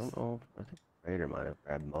think I don't know. I think Raider might have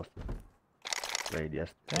grabbed most of the raid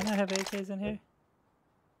yesterday. Do I not have AKs in here?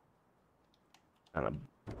 Kind of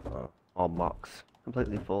all box,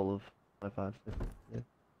 completely full of 5.56. Yeah.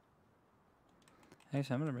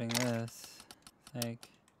 Actually, I'm gonna bring this. Like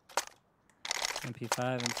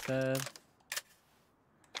MP5 instead.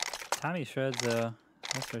 Tommy shreds though,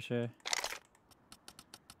 that's for sure.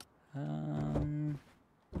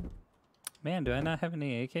 Man, do I not have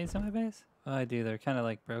any AKs on my base? Oh, I do. They're kind of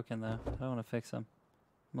like broken though. I don't want to fix them.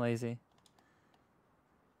 I'm lazy.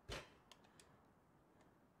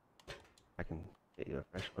 I can get you a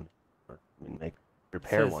fresh one, or I mean,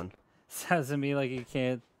 repair one. Sounds to me like you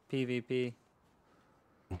can't PvP.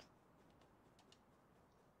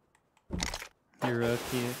 You're real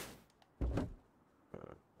cute.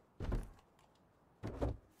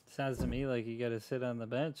 Sounds to me like you gotta sit on the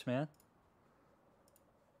bench, man.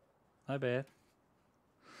 My bad.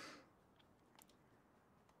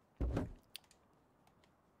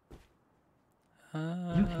 You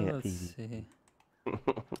can't let's PvP. see.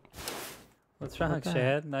 What's wrong,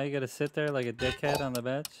 Chad? Now you gotta sit there like a dickhead on the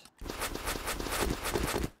bench?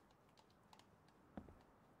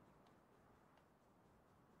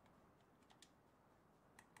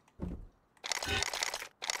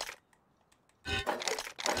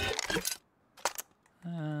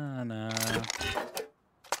 No.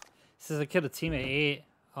 Says I killed a team of 8,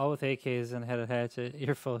 all with AKs and had a hatchet.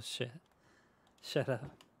 You're full of shit. Shut up.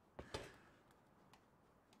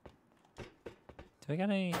 Do I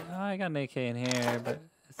got any? Oh, I got an AK in here, but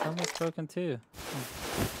it's almost broken too.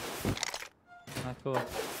 Not cool.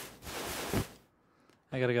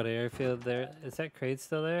 I gotta go to airfield there. Is that crate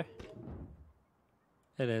still there?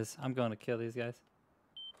 It is. I'm going to kill these guys.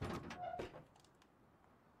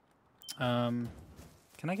 Can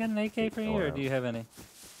I get an AK for you, or do you have any?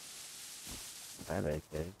 I have AK.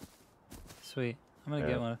 Sweet. I'm gonna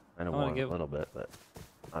get one. I don't want a little bit, but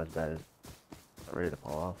not as bad as not ready to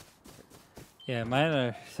fall off. Yeah,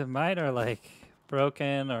 mine are like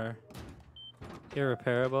broken or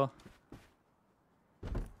irreparable. I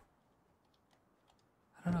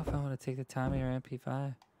don't know if I want to take the Tommy or MP5.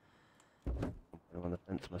 I want to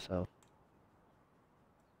fence myself.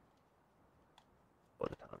 For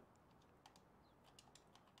the time.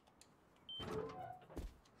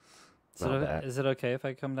 Is it okay if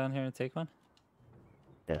I come down here and take one?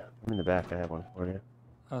 Yeah, I'm in the back. I have one for you.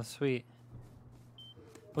 Oh, sweet.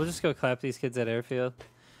 We'll just go clap these kids at airfield.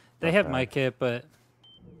 They have my kit, but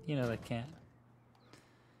you know they can't.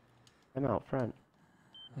 I'm out front.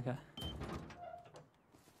 Okay.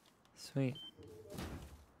 Sweet.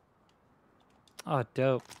 Oh,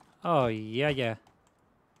 dope. Oh, yeah.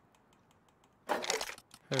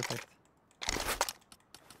 Perfect.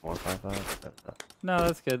 More 5.5. No,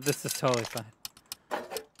 that's good. This is totally fine.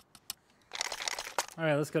 All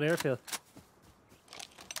right, let's go to airfield.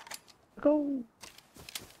 Go.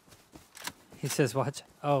 He says, watch.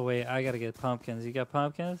 Oh, wait, I got to get pumpkins. You got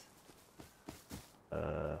pumpkins?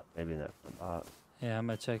 Maybe in that front box. Yeah, I'm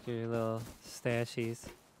going to check your little stashies.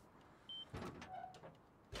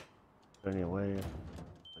 Any way? Like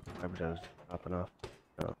Everything's dropping off.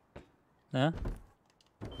 No. No?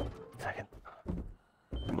 Second.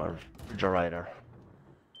 My refrigerator.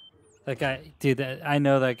 That guy, dude, I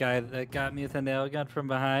know that guy that got me with a nail gun from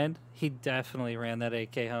behind. He definitely ran that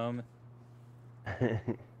AK home.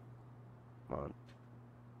 Come on.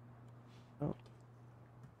 Oh.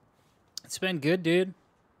 It's been good, dude.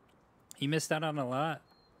 You missed out on a lot.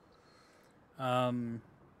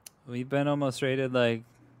 We've been almost rated like,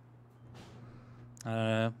 I don't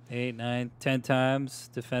know, 8, 9, 10 times.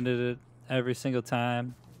 Defended it every single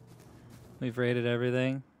time. We've rated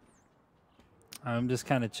everything. I'm just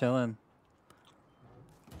kind of chilling.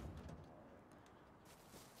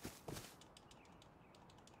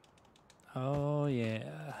 Oh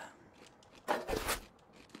yeah.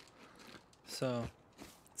 So,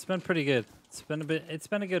 it's been pretty good. It's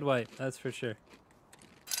been a good wipe, that's for sure.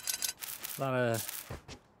 A lot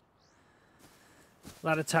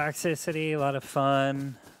of toxicity, a lot of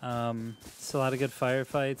fun. It's a lot of good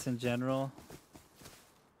firefights in general.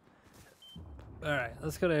 All right,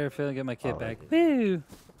 let's go to airfield and get my kit back. Woo!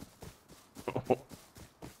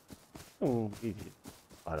 Oh, you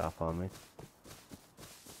bought off on me. I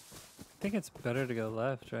think it's better to go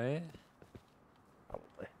left, right?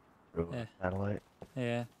 through Yeah. satellite.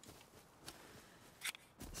 Yeah.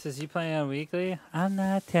 Says you play on weekly? I'm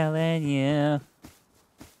not telling you.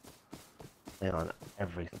 Play on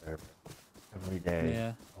every server, every day.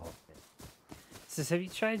 Yeah. Oh, Says, have you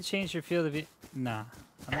tried to change your field of view? Nah.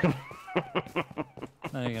 I'm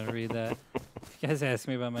not even gonna read that. If you guys ask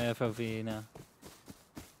me about my FOV, no.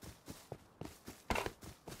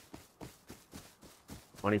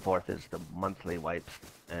 24th is the monthly wipes,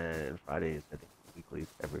 and Friday is the weekly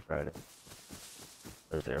every Friday.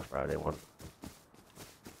 Thursday or Friday, one.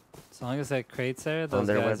 As long as that crate's there, those On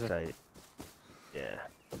their guys website. Yeah,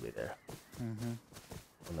 they'll be there. Mm-hmm.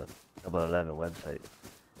 On the Double 11 website.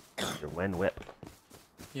 Your WIN whip.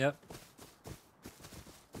 Yep.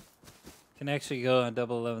 Can actually go on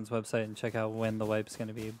Double 11's website and check out when the wipe's going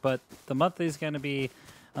to be. But the monthly is going to be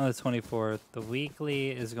on the 24th. The weekly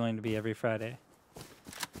is going to be every Friday.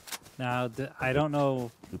 Now, I don't know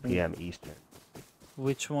 2 p.m. Eastern.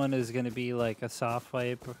 which one is going to be like a soft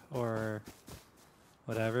wipe or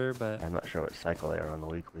whatever, but I'm not sure what cycle they are on the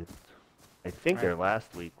weekly. I think their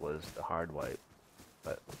last week was the hard wipe,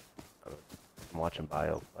 but I'm watching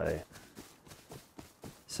Bio play.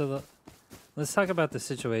 so let's talk about the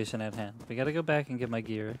situation at hand. We got to go back and get my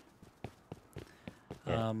gear.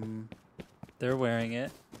 Yeah. They're wearing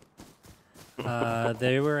it.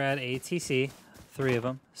 They were at ATC, 3 of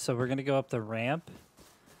them. So we're going to go up the ramp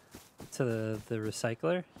to the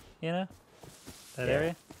recycler, you know, that Yeah.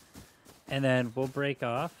 area. And then we'll break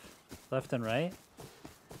off left and right,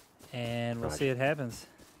 and we'll see what happens.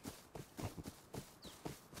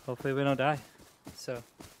 Hopefully we don't die. So,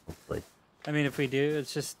 Hopefully. I mean, if we do,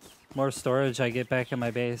 it's just more storage I get back in my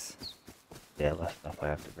base. Yeah, less stuff I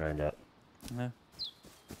have to grind up. Yeah.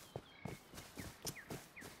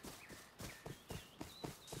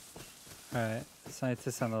 Alright,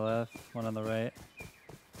 scientist on the left, one on the right.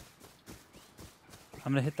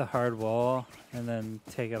 I'm gonna hit the hard wall and then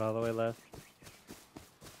take it all the way left.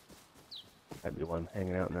 Might be one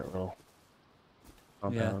hanging out in that little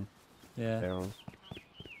compound. Yeah, Barrels.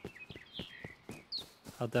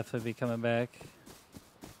 I'll definitely be coming back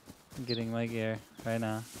and getting my gear right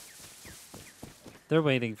now. They're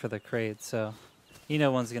waiting for the crate, so you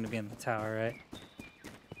know one's gonna be in the tower, right?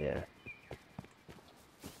 Yeah.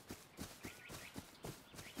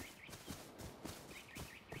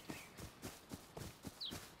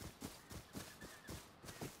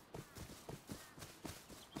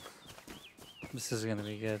 This is gonna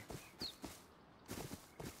be good.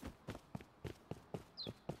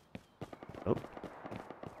 Oh.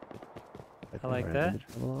 I like think we're that. into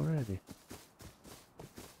trouble already.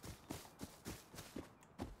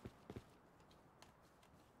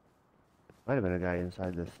 Might have been a guy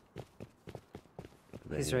inside this.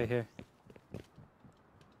 He's right here.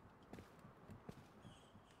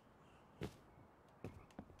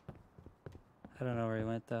 I don't know where he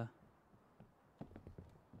went though.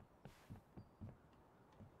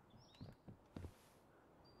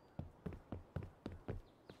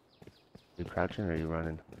 You crouching or are you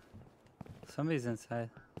running? Somebody's inside.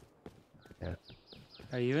 Yeah.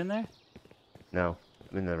 Are you in there? No.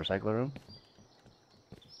 I'm in the recycler room.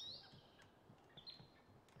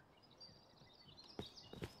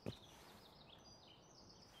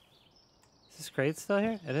 Is this crate still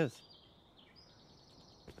here? It is.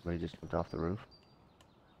 Somebody just jumped off the roof.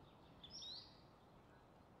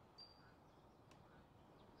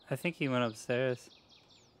 I think he went upstairs.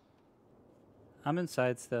 I'm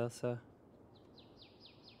inside still, so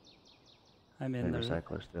I'm in The the.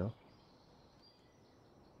 recycler still.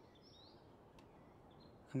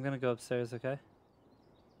 I'm gonna go upstairs, okay?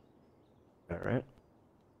 Alright.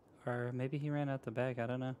 Or maybe he ran out the back. I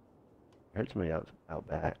don't know. I heard somebody out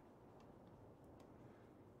back.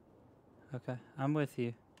 Okay, I'm with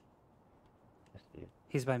you. I see.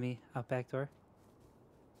 He's by me, out back door.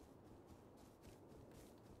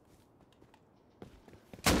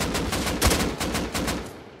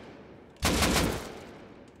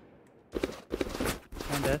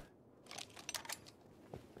 I'm dead.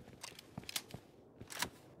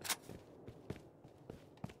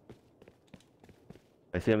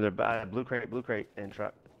 I see him there. Blue crate in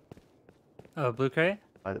truck. Oh, blue crate?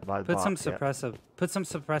 By the Put some box, yeah. suppressive. Put some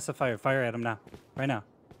suppressive fire. Fire at him now. Right now.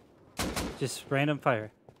 Just random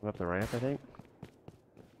fire. I'm up the ramp, I think.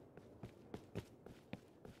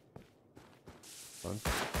 One.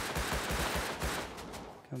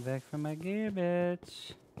 Come back for my gear,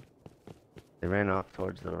 bitch. They ran off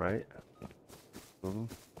towards the right. Move 'em.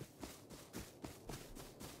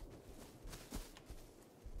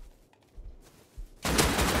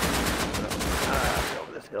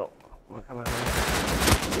 Over this hill. Come on.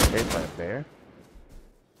 Hit by a bear.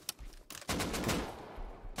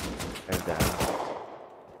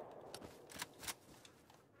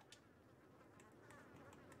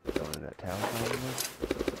 in that tower probably.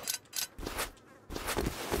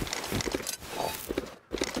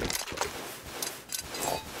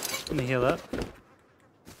 Let me heal up.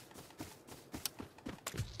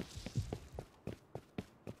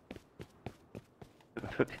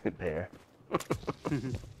 Bear.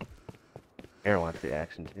 Bear wants the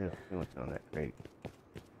action too. He wants on that crate.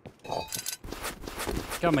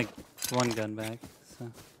 Got my one gun back,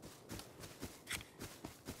 so.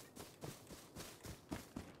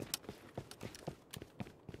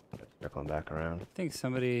 Circling back around. I think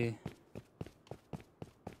somebody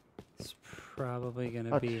is probably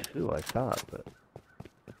gonna be. Two, I thought, but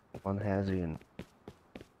one has he and.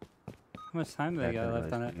 How much time do they got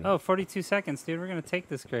left on it? you. Oh, 42 seconds, dude. We're gonna take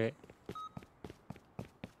this crate.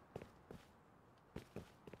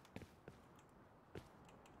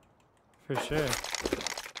 For sure.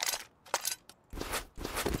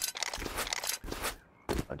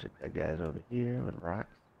 Bunch of dead guys over here with rocks.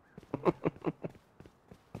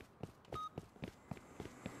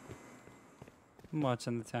 I'm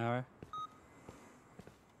watching the tower.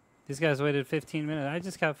 These guys waited 15 minutes. I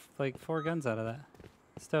just got like 4 guns out of that.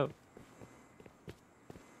 It's dope.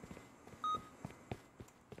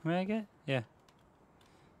 How many I get? Yeah.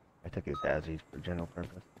 I took his Azzies for general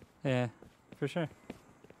purpose. Yeah, for sure.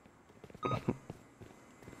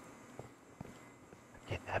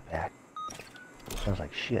 Get that back. Sounds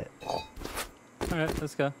like shit. Alright,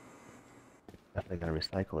 let's go. Definitely gotta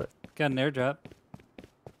recycle it. Got an airdrop.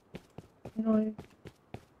 No.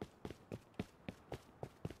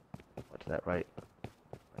 What's that right?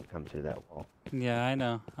 I come through that wall. Yeah, I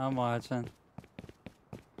know. I'm watching.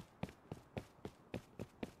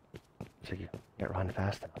 So you can't run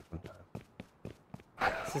fast enough sometimes.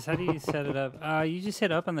 This is how do you set it up? You just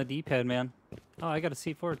hit up on the D-pad, man. Oh, I got a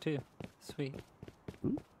C4 too. Sweet.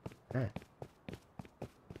 Yeah. I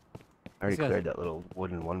already These guys- cleared that little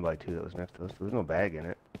wooden 1x2 that was next to us. There was no bag in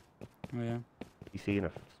it. Oh, yeah. You see in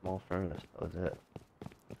a small furnace. That was it.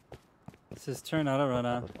 It says turn auto run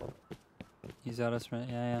That on. was all. Use auto sprint.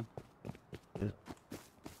 Yeah, I am. Good.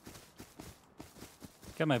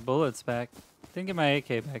 Got my bullets back. Didn't get my AK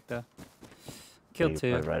back though. Killed Yeah, 2.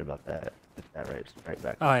 you're probably right about that. Get that right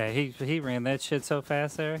back. Oh yeah, he ran that shit so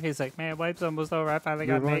fast there. He's like, man, wipe's almost over. I finally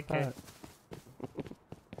got an AK.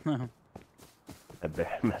 I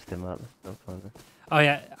bear messed him up. That's so funny. Oh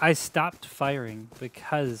yeah, I stopped firing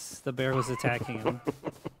because the bear was attacking him.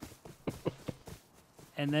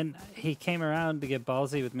 And then he came around to get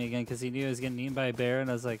ballsy with me again because he knew I was getting eaten by a bear, and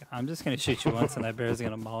I was like, I'm just gonna shoot you once, and that bear's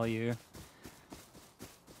gonna maul you.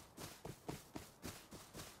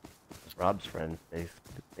 Rob's friends,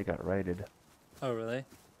 they got raided. Oh really?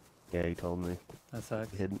 Yeah, he told me. That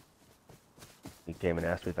sucks. He came and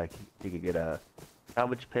asked me if he could get a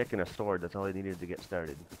salvage pick and a sword. That's all he needed to get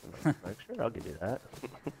started. I'm like, sure, I'll give you that.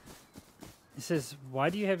 He says,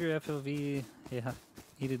 why do you have your FOV? Yeah,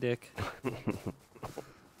 eat a dick.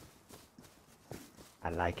 I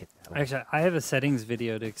like it. That way. Actually, I have a settings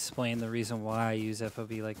video to explain the reason why I use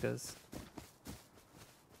FOV like this.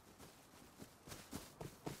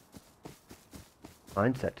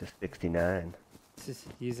 Mine's set to 69. Just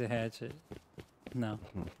use a hatchet. No.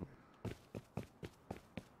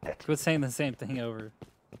 That's Quit saying the same thing over.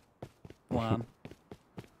 Wham.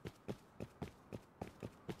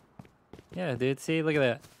 Yeah, dude. See, look at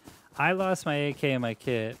that. I lost my AK and my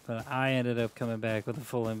kit, but I ended up coming back with a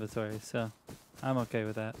full inventory, so I'm okay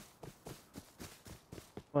with that.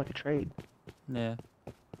 like a trade. Yeah.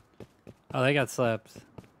 Oh, they got slapped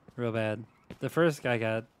real bad. The first guy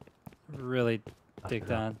got really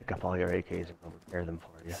dicked on. Pick up all your AKs and I'll repair them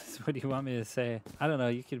for you. What do you want me to say? I don't know.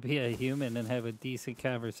 You could be a human and have a decent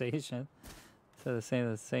conversation instead of saying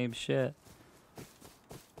the same shit.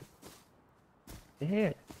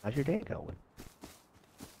 Yeah. How's your day going?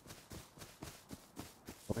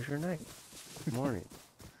 What's your night? Morning.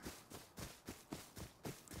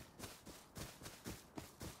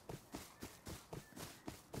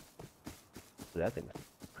 That thing's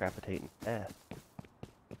crapitating fast.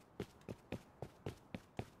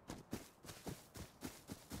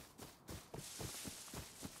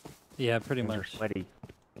 Yeah, pretty Things are much. sweaty.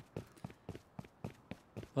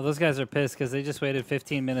 Well, those guys are pissed because they just waited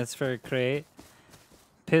 15 minutes for a crate.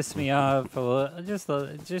 Pissed me off a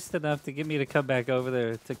little, just enough to get me to come back over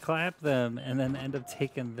there to clap them and then end up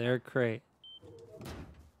taking their crate.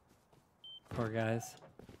 Poor guys.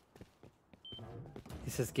 He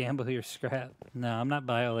says, gamble your scrap. No, I'm not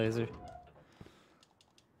bio-laser.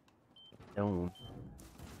 Don't.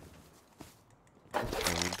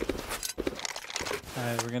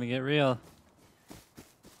 Alright, we're gonna get real.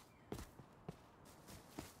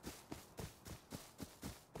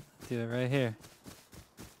 Do it right here.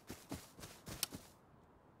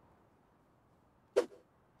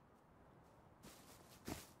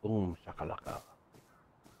 Boom shakalaka.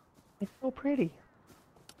 It's so pretty.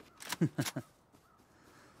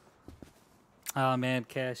 Oh man,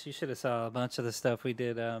 Cash, you should have saw a bunch of the stuff we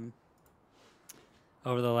did over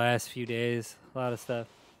the last few days. A lot of stuff.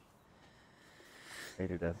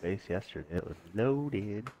 Raided that base yesterday. It was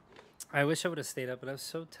loaded. I wish I would have stayed up, but I was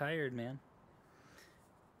so tired, man.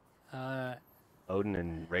 Odin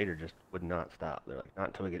and Raider just would not stop. They're like, not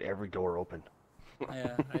until we get every door open.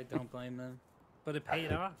 Yeah, I don't blame them. But it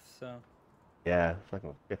paid off, so. Yeah, it's like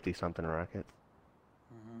a 50-something rocket.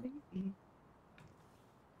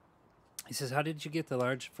 He says, how did you get the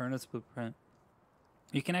large furnace blueprint?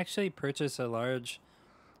 You can actually purchase a large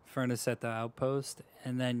furnace at the outpost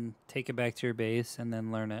and then take it back to your base and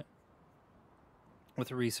then learn it with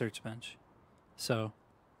a research bench. So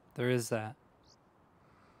there is that.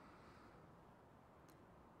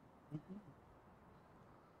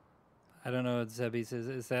 I don't know what Zebby says.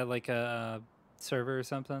 Is that like a server or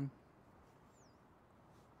something?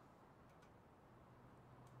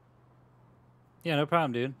 Yeah, no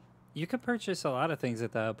problem, dude. You could purchase a lot of things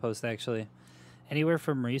at the outpost, actually. Anywhere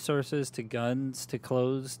from resources to guns to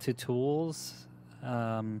clothes to tools.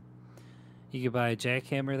 You could buy a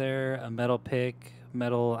jackhammer there, a metal pick,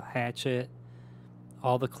 metal hatchet,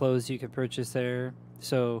 all the clothes you could purchase there.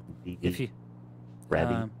 So if you...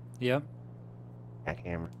 Rabby. Yep.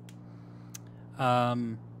 Jackhammer.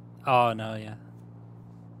 Oh, no, yeah.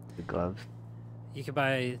 The gloves. You could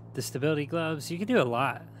buy the stability gloves. You could do a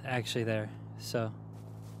lot, actually, there. So...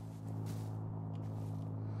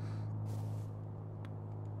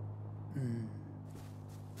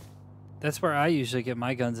 That's where I usually get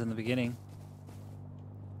my guns in the beginning.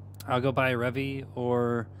 I'll go buy a Revy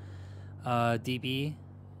or DB,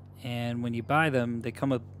 and when you buy them, they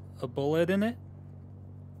come with a bullet in it.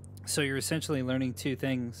 So you're essentially learning two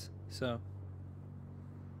things. So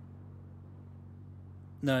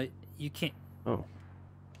no, you can't. Oh,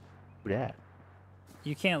 who that?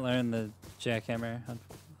 You can't learn the jackhammer,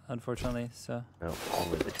 unfortunately. So No,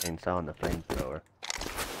 only the chainsaw and the flamethrower.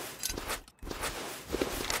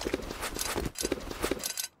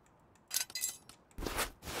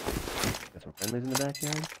 Friendlies in the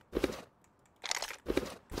backyard?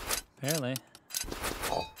 apparently.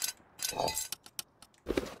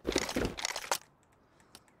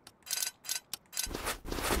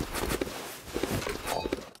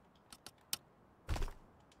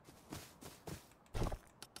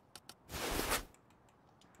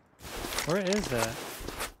 Where is that?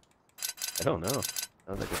 I don't know. Sounds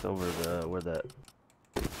like it's over the where the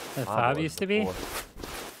fob used to be?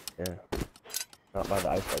 Yeah. Not by the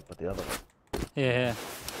ice lake, but the other one. Yeah.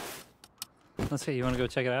 Let's see, you want to go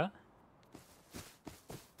check it out?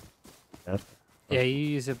 Yep. Yeah, you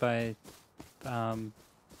use it by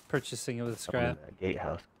purchasing it with scrap.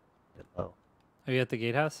 Gatehouse. Oh. Are you at the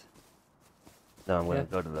gatehouse? No, I'm going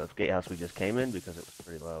to go to the gatehouse we just came in because it was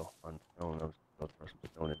pretty low on stone. I was supposed to throw some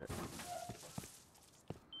stone in it.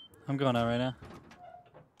 I'm going out right now.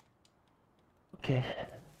 Okay.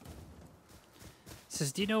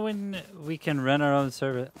 Says, do you know when we can run our own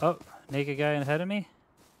server? Oh, naked guy ahead of me?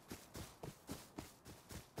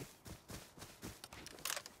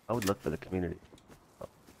 I would look for the community. Oh,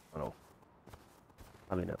 no.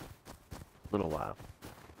 Probably not. A little while.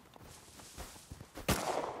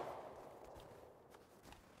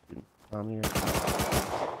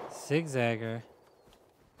 Zigzagger.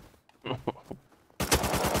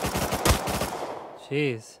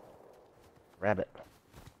 Jeez. Rabbit.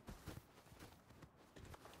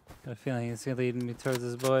 Got a feeling he's gonna lead me towards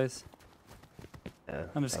his boys. Yeah,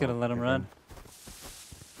 I'm just gonna let him run.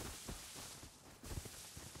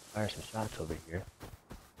 Fire some shots over here.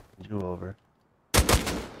 Jew over.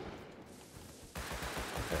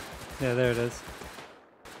 Yeah, there it is.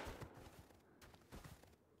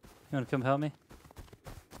 You wanna come help me?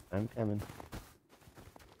 I'm coming.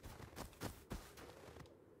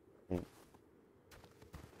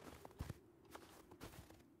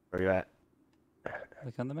 Where you at?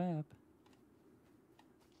 Look on the map.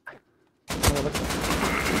 Oh, look. No.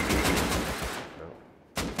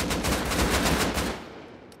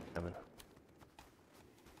 Coming.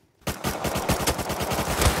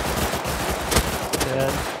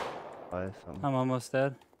 Dead. Some. I'm almost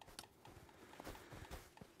dead.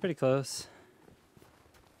 Pretty close.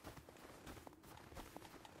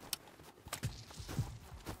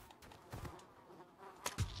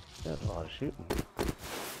 There's a lot of shooting.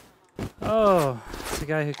 Oh, it's the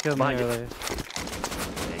guy who killed me earlier. That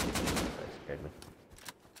scared me.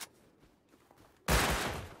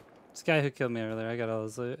 This guy who killed me earlier. I got all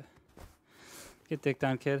his loot. Get dick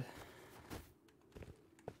down, kid.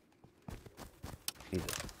 Jesus.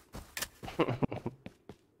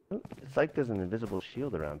 It's like there's an invisible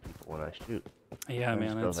shield around people when I shoot. Yeah, I man,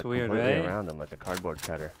 just go, that's like, weird, completely right? around them like a cardboard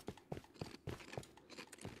cutter.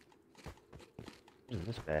 What is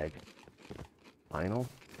this bag? Vinyl?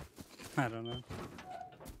 I don't know.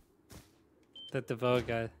 That Devoe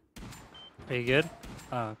guy. Are you good?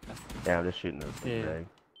 Oh, okay. Yeah, I'm just shooting this Yeah. bag.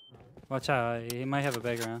 Watch out. He might have a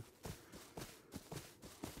bag around.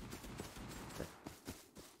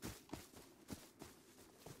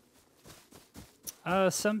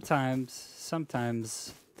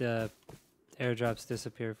 Sometimes the airdrops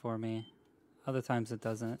disappear for me. Other times it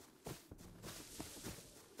doesn't.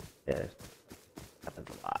 Yeah, it happens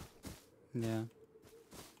a lot. Yeah.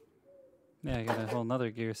 Yeah, I got a whole nother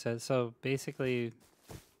gear set. So basically,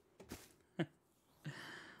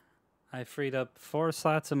 I freed up 4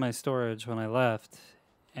 slots in my storage when I left,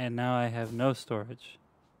 and now I have no storage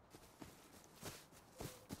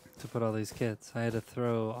to put all these kits. I had to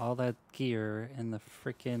throw all that gear in the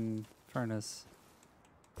freaking furnace.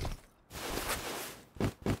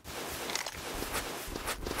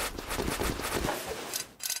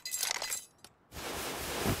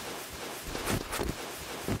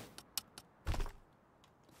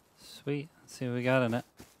 Sweet. Let's see what we got in it.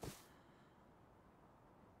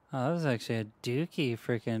 Oh, that was actually a dookie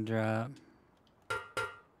freaking drop.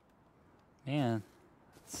 Man,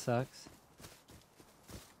 that sucks.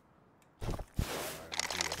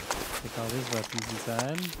 Take all these weapons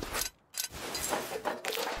inside.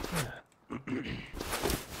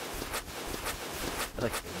 I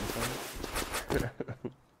like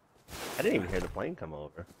I didn't even hear the plane come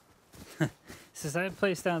over. Says I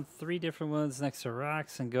placed down 3 different ones next to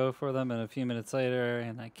rocks and go for them, and a few minutes later,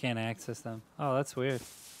 and I can't access them. Oh, that's weird.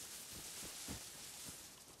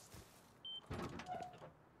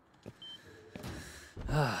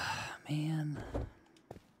 Ah, man.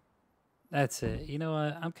 That's it. You know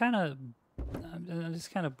what? I'm just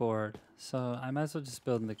kind of bored, so I might as well just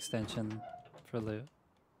build an extension for loot.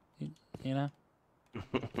 You know?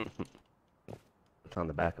 It's on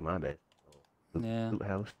the back of my base. Yeah. Loot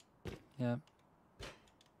house. Yep.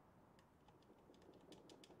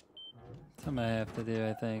 Something I have to do,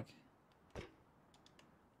 I think.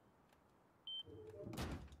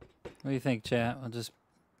 What do you think, chat? We'll just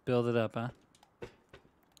build it up, huh?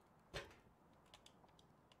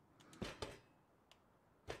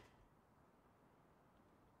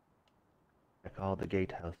 I call the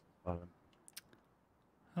gatehouse. I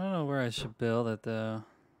don't know where I should build it, though.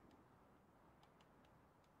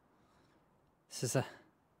 This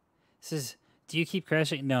is, do you keep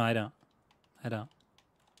crashing? No, I don't. I don't.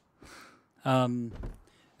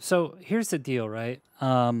 So here's the deal, right?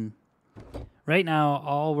 Right now,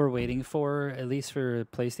 all we're waiting for, at least for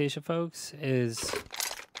PlayStation folks, is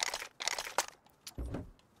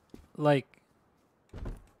like,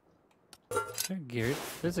 is there a gear?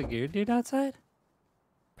 There's a gear dude outside?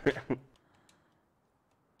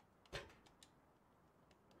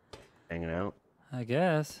 Hanging out. I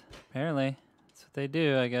guess. Apparently. That's what they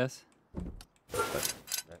do, I guess. But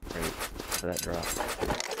that's great for that drop.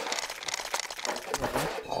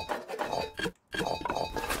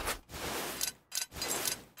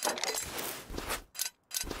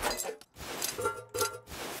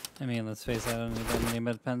 I mean, let's face it, I don't need that many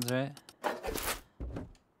med pens, right?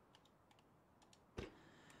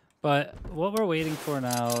 But what we're waiting for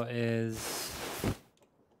now is,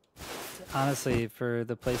 honestly, for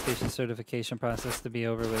the PlayStation certification process to be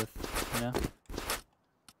over with, you know?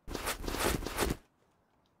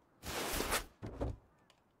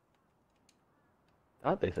 I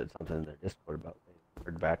thought they said something in their Discord about they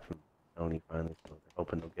heard back from Sony finally, so they're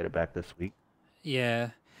hoping they'll get it back this week.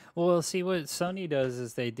 Yeah. Well, see, what Sony does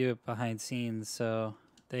is they do it behind scenes, so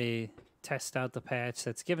they test out the patch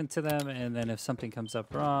that's given to them, and then if something comes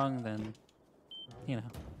up wrong, then, you know.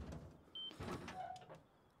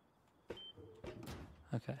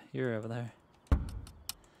 Okay, you're over there.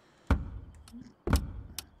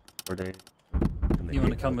 Or they. You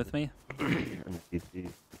want to come with me? On the PC.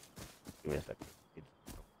 Give me a second.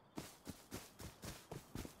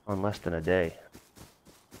 On less than a day.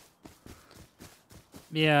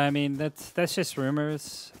 Yeah, I mean, that's just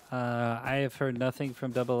rumors. I have heard nothing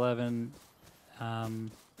from Double 11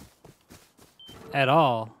 at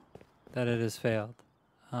all that it has failed.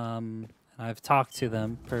 I've talked to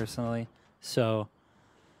them personally, so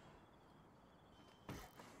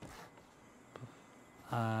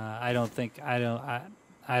I don't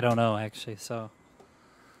know actually. So,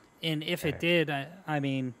 and if it did, I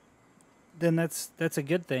mean, then that's a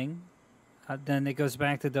good thing. Then it goes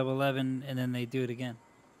back to Double 11, and then they do it again,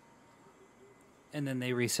 and then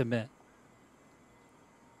they resubmit.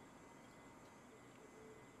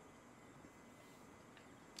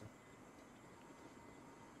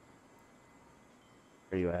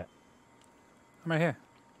 Where you at? I'm right here.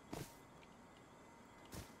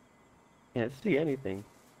 Can't see anything.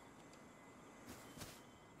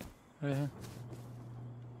 Right here.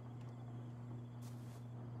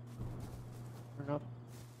 Turn up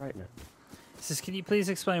brightness. Says, can you please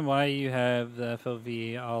explain why you have the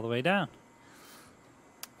FOV all the way down?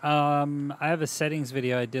 I have a settings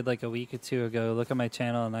video I did like a week or two ago. Look at my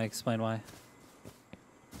channel and I explain why.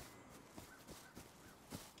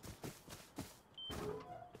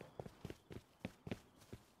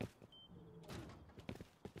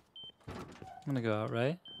 I'm gonna go out,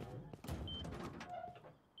 right?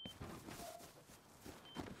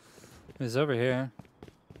 It was over here.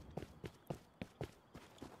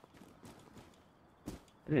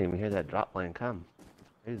 I didn't even hear that drop plane come.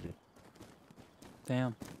 Crazy.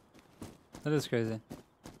 Damn. That is crazy.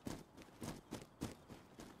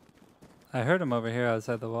 I heard him over here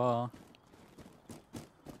outside the wall.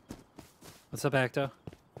 What's up, Acto?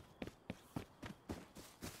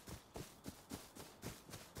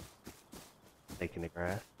 Taking the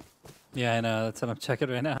grass. Yeah, I know. That's what I'm checking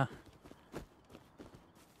right now.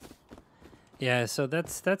 Yeah, so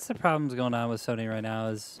that's the problems going on with Sony right now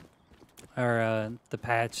is, or the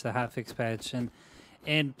patch, the hotfix patch,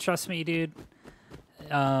 and trust me, dude.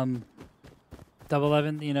 Double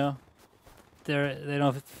 11, you know, they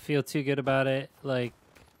don't feel too good about it. Like,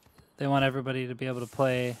 they want everybody to be able to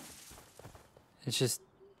play. It's just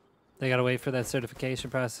they gotta wait for that certification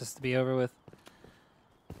process to be over with.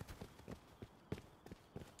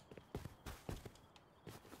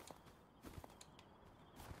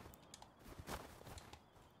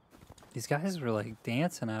 These guys were like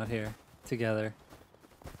dancing out here together.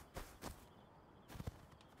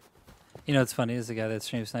 You know what's funny is the guy that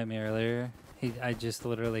stream sniped me earlier. I just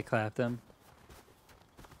literally clapped him.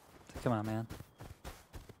 Come on, man.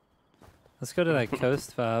 Let's go to that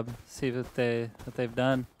coast fob. See what they've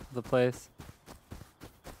done with the place.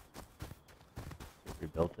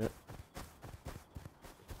 Rebuilt it.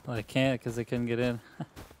 Well, I can't because they couldn't get in.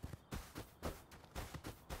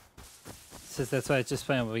 It's just that's why I just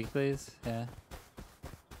play on weeklies. Yeah.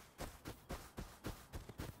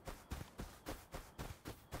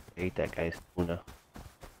 I ate that guy's tuna.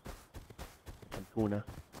 Some tuna.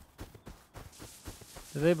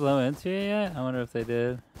 Did they blow into it yet? I wonder if they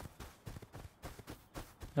did.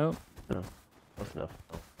 Nope. No. Close enough.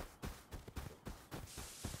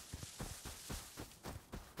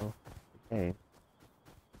 Oh. Okay.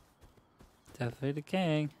 Definitely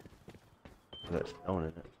decaying. Got stone in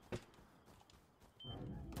it.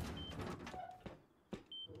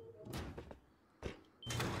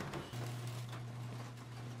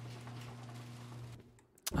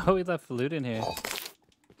 Oh, we left loot in here.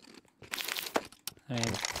 I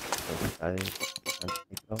mean,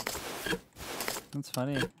 that's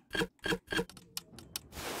funny.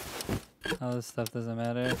 All this stuff doesn't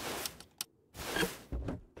matter.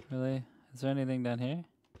 Really? Is there anything down here?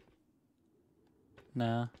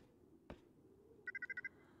 No.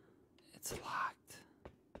 It's locked.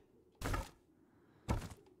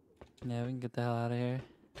 Yeah, we can get the hell out of here.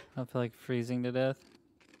 I don't feel like freezing to death.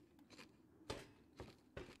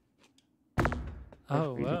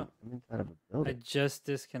 Oh, wow. I'm inside of a I building. just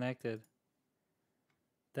disconnected.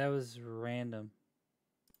 That was random.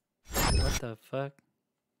 What the fuck?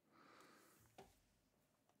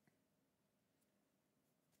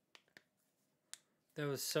 That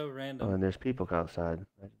was so random. Oh, and there's people outside.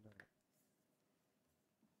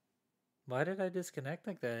 Why did I disconnect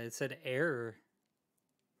like that? It said error.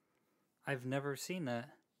 I've never seen that.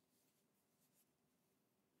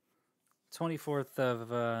 24th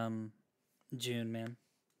of June, man.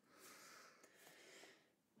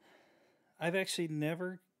 I've actually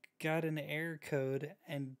never got an error code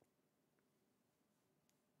and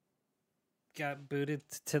got booted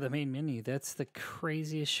to the main menu. That's the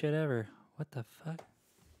craziest shit ever. What the fuck?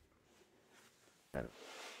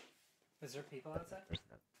 Is there people outside?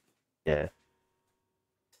 Yeah.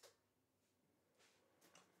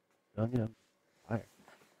 Oh, yeah. Fire.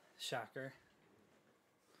 Shocker.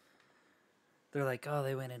 They're like, oh,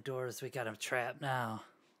 they went indoors. We got them trapped now.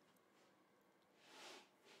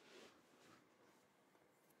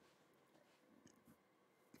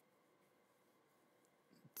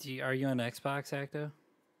 Are you on Xbox, Acto?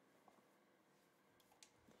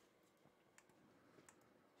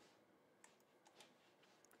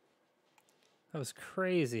 That was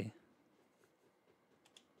crazy.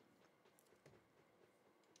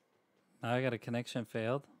 Now I got a connection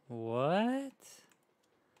failed. What?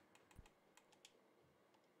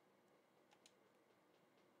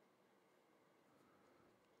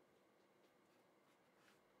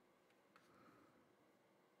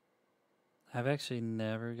 I've actually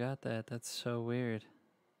never got that. That's so weird.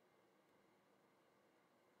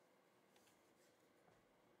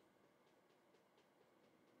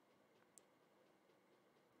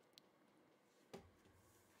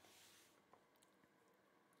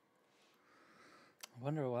 I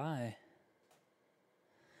wonder why.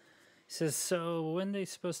 He says, so when they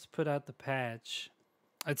supposed to put out the patch?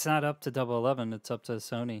 It's not up to 11, it's up to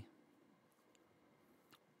Sony.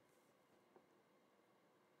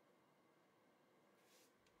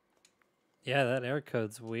 Yeah, that error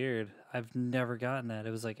code's weird. I've never gotten that. It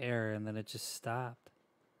was like error and then it just stopped.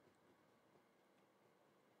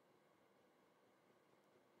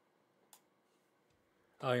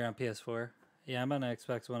 Oh, you're on PS4? Yeah, I'm on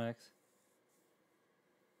Xbox One X.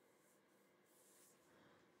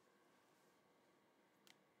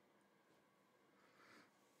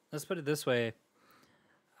 Let's put it this way.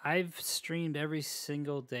 I've streamed every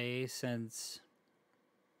single day since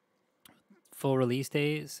full release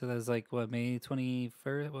date. So that was like, what, May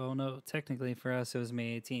 21st? Well, no, technically for us, it was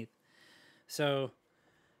May 18th. So,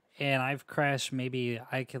 and I've crashed maybe,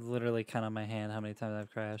 I could literally count on my hand how many times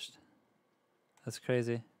I've crashed. That's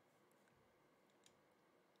crazy.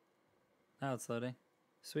 Now it's loading.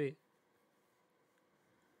 Sweet.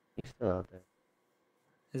 He's still out there.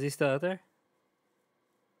 Is he still out there?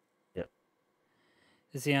 Yep.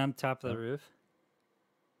 Is he on top of the roof?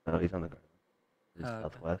 No, he's on the ground. He's Oh, okay.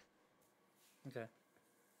 southwest. Okay.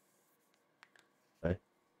 Okay.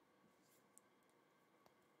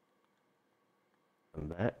 I'm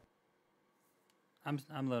back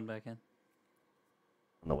I'm loading back in.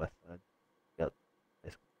 on the west side. Yep.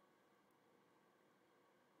 Basically.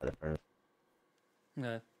 By the furnace.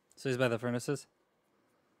 Okay. So he's by the furnaces?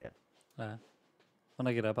 Yeah. When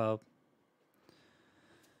I get up, I'll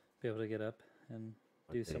be able to get up and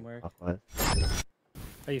do Okay, some work. clockwise.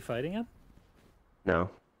 Are you fighting him?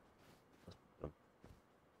 No.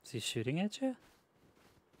 Is he shooting at you?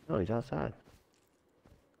 No, he's outside.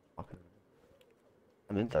 Walking around.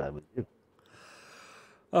 I'm inside with you.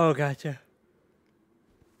 Oh, gotcha.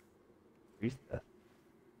 Freeze death.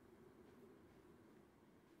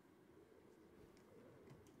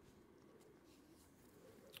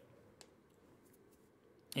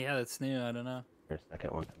 Yeah, that's new. I don't know. There's a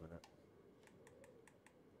second one coming up.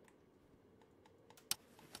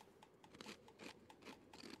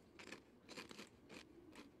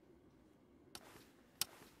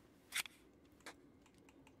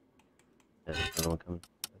 There's another one coming.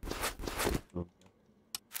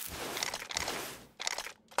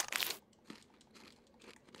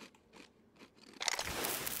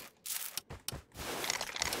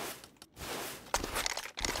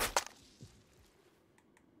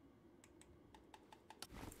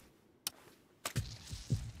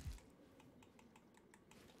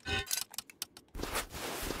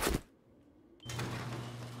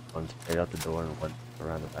 One straight out the door and one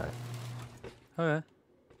around the back. Okay.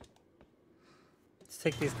 Let's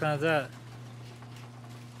take these clowns out.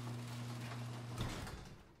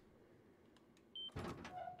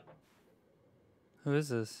 Who is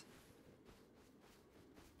this?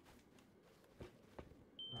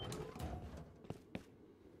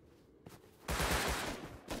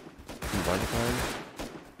 One time.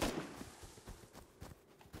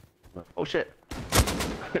 Oh shit!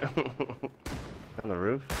 On the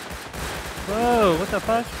roof? Whoa, what the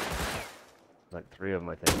fuck? Like 3 of them,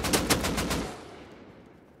 I think.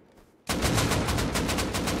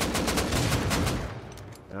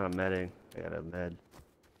 Now I'm medding. I got a med.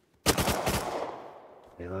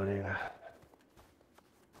 Reloading. I'm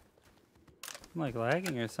like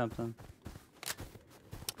lagging or something.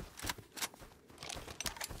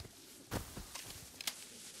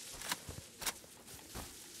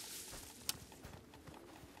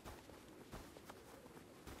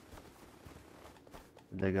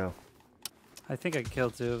 Where'd they go? I think I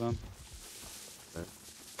killed 2 of them. I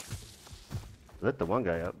lit the one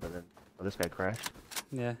guy up, but then this guy crashed.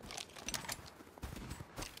 Yeah.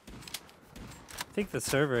 I think the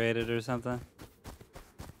server ate it or something.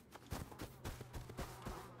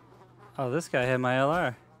 Oh, this guy hit my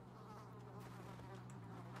LR.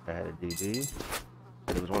 I had a DB.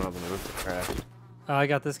 There was one up on the roof that crashed. Oh, I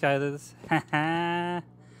got this guy. This. Can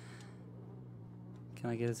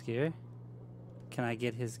I get his gear? Can I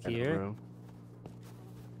get his In the gear? room.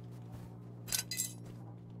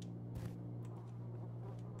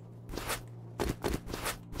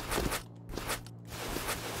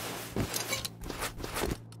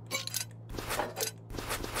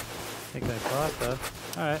 I think I fought though.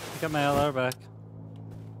 Alright, I got my LR back.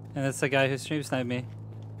 And it's the guy who stream sniped me.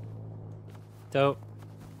 Dope.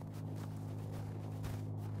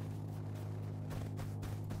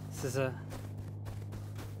 This is a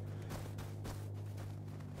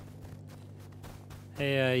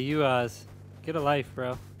Hey, you Oz, get a life,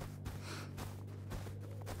 bro.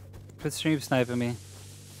 Quit stream sniping me.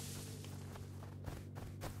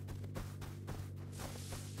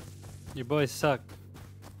 Your boys suck.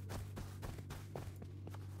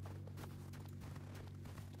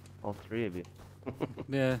 All three of you.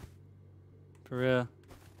 Yeah, for real.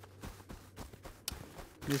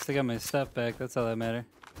 At least I got my stuff back. That's all that matters.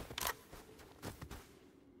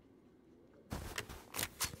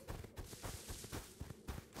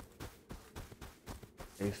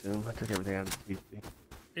 Very soon. I took everything out of the PC.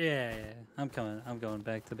 Yeah, I'm coming. I'm going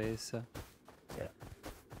back to base. So. Yeah.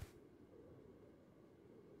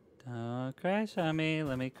 Don't crash on me.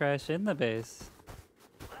 Let me crash in the base.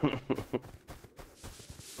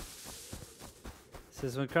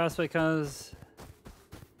 Says when crossplay comes.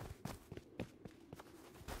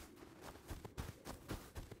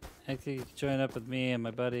 Actually, you can join up with me and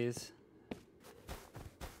my buddies.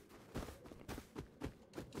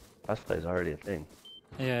 Crossplay is already a thing.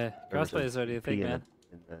 Yeah, crossplay is already a thing, man.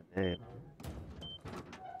 In the name.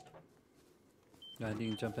 Go ahead, you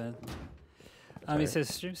can jump in. He Sorry.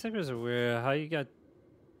 says stream snipers are weird. How you got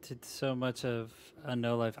to so much of a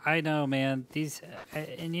no life? I know, man. These,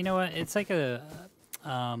 and you know what? It's like a,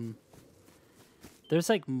 there's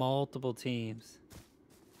like multiple teams. Is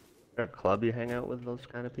there a club you hang out with those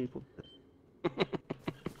kind of people?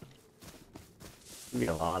 Be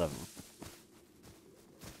a lot of them.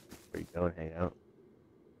 Where you go and hang out.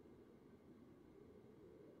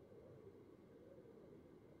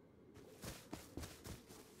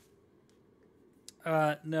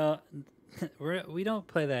 No, we don't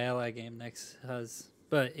play the ally game next, Huz.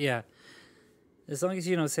 But yeah, as long as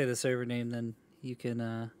you don't say the server name, then you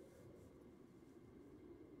can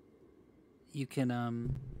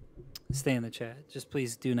stay in the chat. Just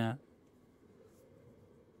please do not.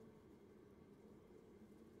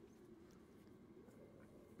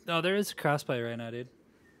 No, there is a crossplay right now, dude.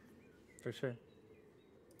 For sure.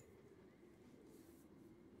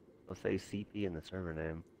 They'll say CP in the server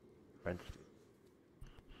name. Friends.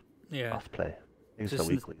 Yeah. Crossplay. These Just are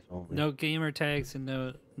weeklies only. No gamer tags and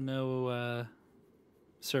no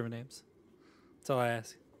server names. That's all I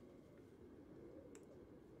ask.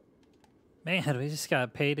 Man, we just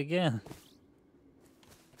got paid again.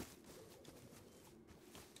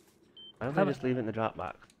 Why don't How they just leave it in the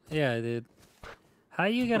Dropbox? Yeah, dude. How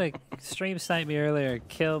you gonna stream snipe me earlier,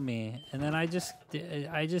 kill me, and then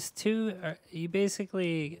you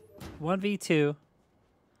basically 1v2,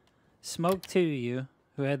 smoked two of you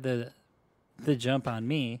who had the jump on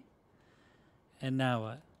me, and now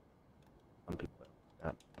what? Some people.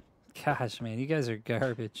 Yeah. Gosh, man, you guys are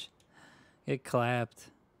garbage. Get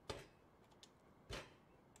clapped.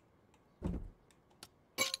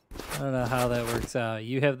 I don't know how that works out.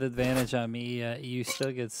 You have the advantage on me, you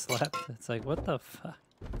still get slept. It's like, what the fuck?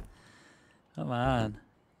 Come on.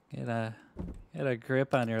 Get a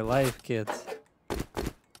grip on your life, kids.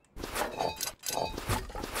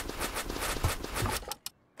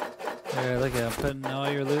 There, look at I'm putting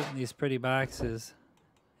all your loot in these pretty boxes.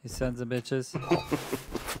 You sons of bitches.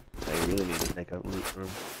 I really need to make a loot room.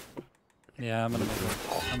 Yeah, I'm gonna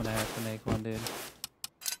have to make one, dude.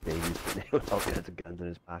 Baby's sitting there with all kinds of guns in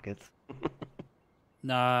his pockets.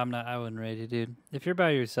 No, I'm not. I wouldn't raid you, dude. If you're by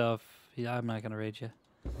yourself, yeah, I'm not gonna raid you.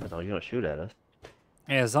 No, you don't shoot at us.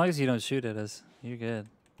 Yeah, as long as you don't shoot at us, you're good.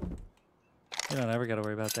 You don't ever gotta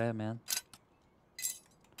worry about that, man.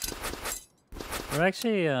 We're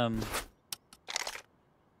actually, I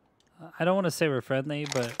don't want to say we're friendly,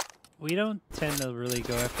 but we don't tend to really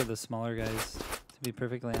go after the smaller guys, to be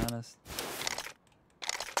perfectly honest.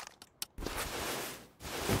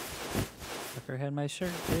 Fucker had my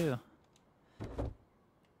shirt, too.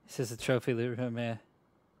 This is a trophy loot room, yeah.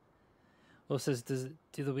 Well, it says, does it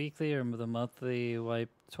do the weekly or the monthly wipe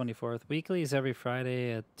 24th? Weekly is every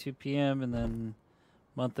Friday at 2 p.m. and then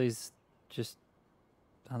monthly's just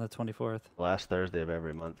on the 24th. Last Thursday of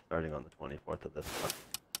every month, starting on the 24th of this month.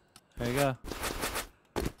 There you go.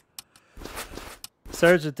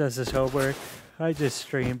 Sergeant does his homework. I just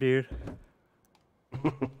stream, dude.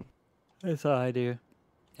 That's all I do.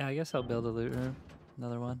 Yeah, I guess I'll build a loot room.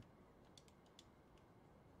 Another one.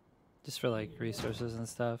 Just for like resources and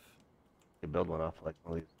stuff. You build one off like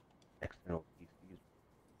one of these external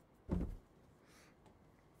PCs.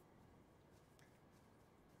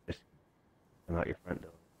 Just come out your front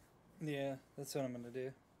door. Yeah, that's what I'm gonna do.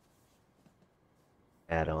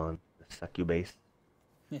 Add on the succubase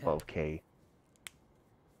Yeah. 12K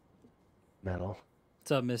metal. What's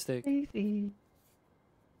up, Mystic? Easy.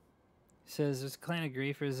 Says there's a clan of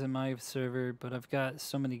griefers in my server, but I've got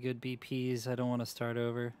so many good BPs I don't want to start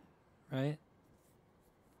over. Right?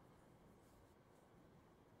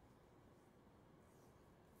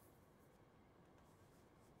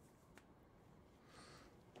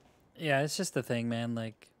 Yeah, it's just the thing, man.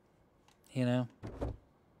 Like, you know.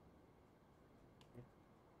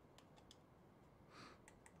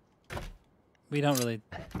 We don't really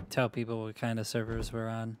tell people what kind of servers we're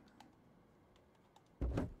on.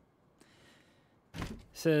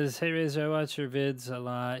 Says, hey Razor, I watch your vids a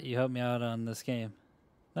lot. You helped me out on this game.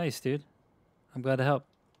 Nice, dude. I'm glad to help.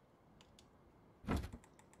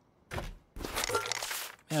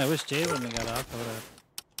 Man, I wish Jay wouldn't have got off. I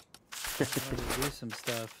would have to do some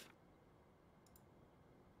stuff.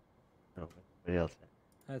 Oh, what else?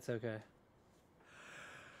 That's okay.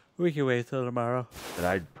 We can wait till tomorrow. But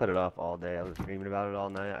I put it off all day. I was dreaming about it all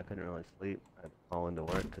night. I couldn't really sleep. I had to call into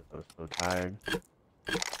work because I was so tired. And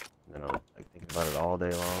then I was like thinking about it all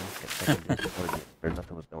day long.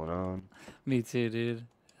 Nothing was going on. Me too, dude.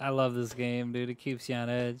 I love this game, dude. It keeps you on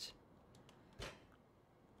edge.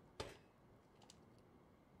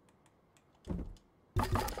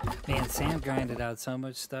 Man, Sam grinded out so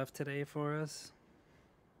much stuff today for us.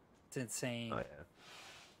 It's insane. Oh, yeah.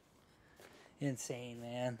 Insane,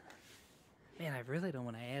 man. Man, I really don't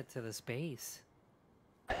want to add to the space.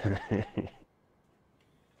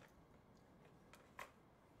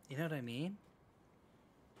 You know what I mean?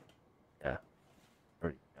 Yeah.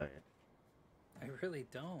 Pretty giant. I really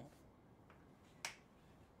don't.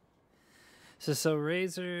 So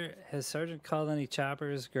Razor, has Sergeant called any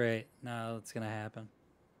choppers? Great. No, it's going to happen.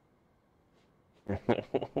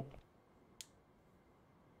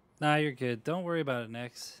 Nah, you're good. Don't worry about it,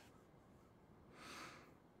 Nex.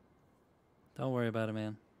 Don't worry about it,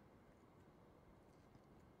 man.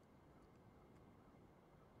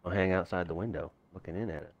 I'll hang outside the window, looking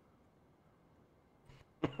in at it.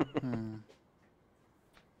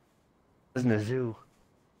 This isn't a zoo.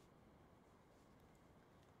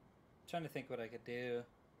 Trying to think what I could do.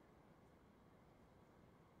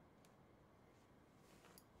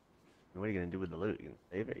 What are you gonna do with the loot? You gonna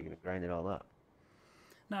save it? Or you gonna grind it all up?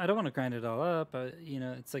 No, I don't want to grind it all up. You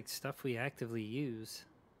know, it's like stuff we actively use.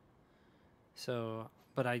 So,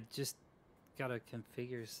 but I just gotta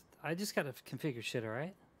configure. I just gotta configure shit, all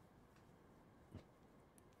right?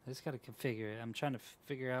 I just gotta configure it. I'm trying to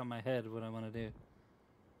figure out in my head what I want to do.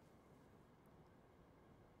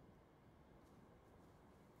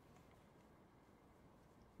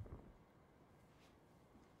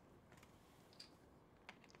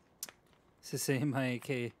 It's the same. My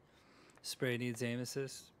AK spray needs aim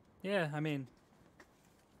assist. Yeah, I mean,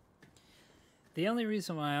 the only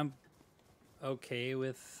reason why I'm okay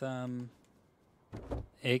with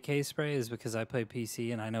AK spray is because I play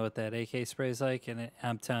PC and I know what that AK spray is like, and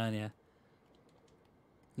I'm telling you,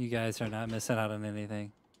 you guys are not missing out on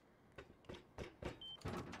anything.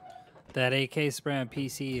 That AK spray on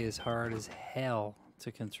PC is hard as hell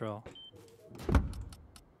to control.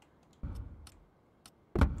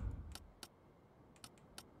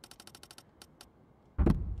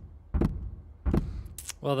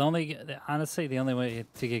 Well, honestly, the only way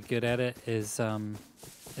to get good at it is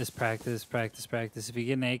practice, practice, practice. If you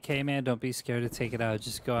get an AK, man, don't be scared to take it out.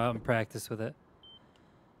 Just go out and practice with it.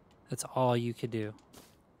 That's all you could do.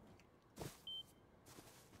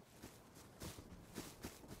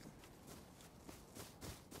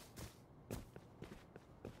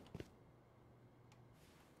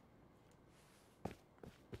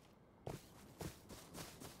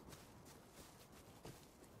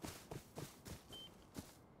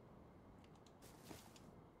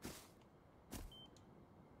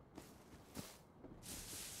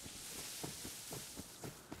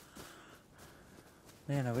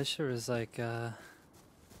 Man, I wish there was like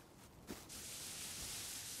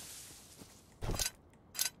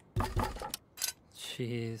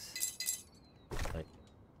jeez.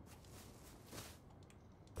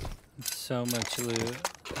 So much loot.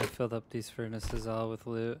 I filled up these furnaces all with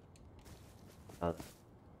loot.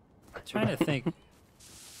 Trying to think.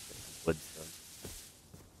 Wood.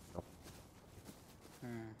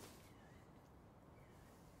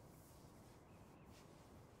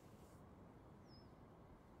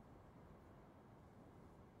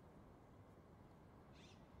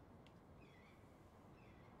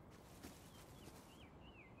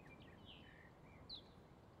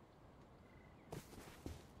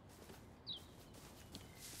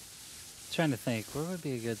 Trying to think, where would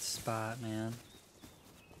be a good spot, man?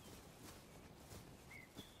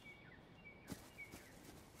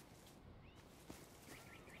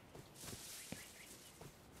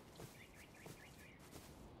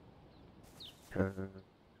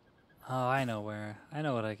 Oh, I know where. I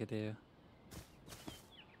know what I could do.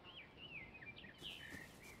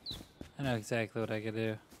 I know exactly what I could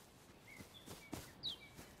do.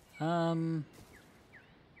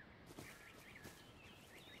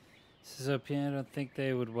 So, I don't think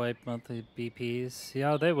they would wipe monthly BPs.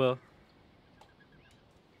 Yeah, they will.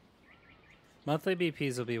 Monthly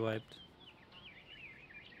BPs will be wiped.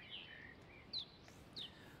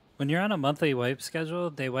 When you're on a monthly wipe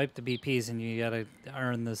schedule, they wipe the BPs and you gotta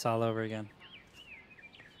earn this all over again.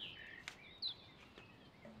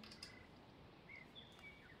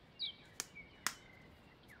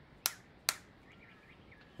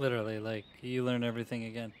 Literally, like, you learn everything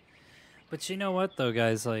again. But you know what, though,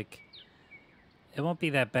 guys? Like, it won't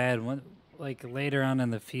be that bad. When, like, later on in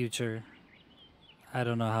the future, I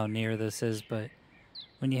don't know how near this is, but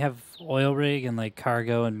when you have oil rig and, like,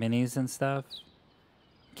 cargo and minis and stuff,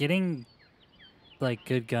 getting, like,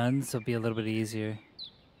 good guns will be a little bit easier.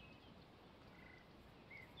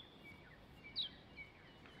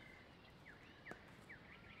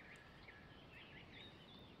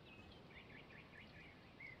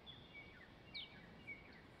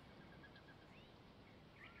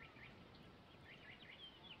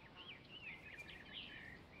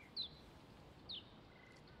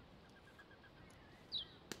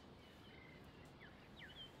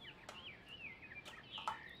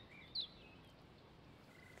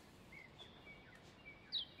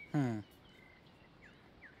 Hmm.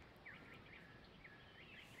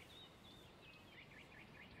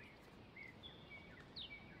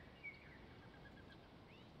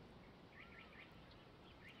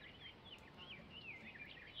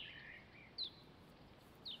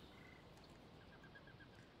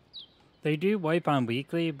 They do wipe on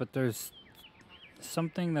weekly, but there's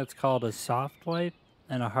something that's called a soft wipe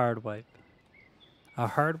and a hard wipe. A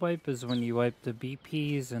hard wipe is when you wipe the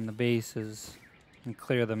BPs and the bases and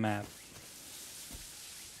clear the map.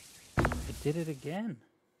 It did it again.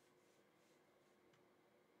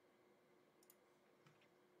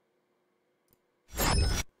 We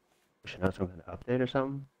should have some kind of update or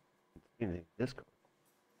something. Anything Discord.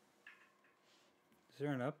 Is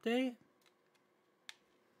there an update?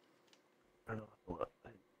 I don't know what. I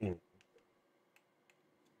didn't see anything.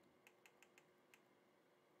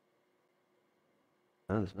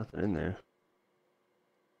 No, there's nothing in there.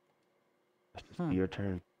 It's just be your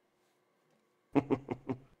turn. Yeah,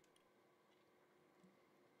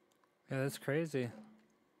 that's crazy.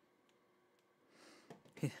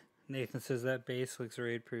 Nathan says that base looks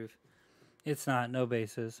raid proof. It's not, no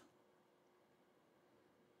bases.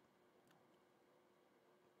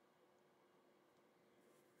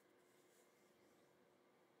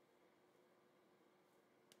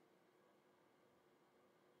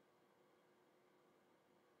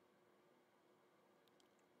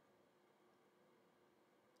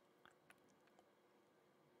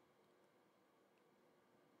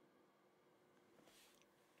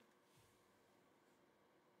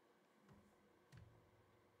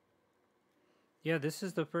 Yeah, this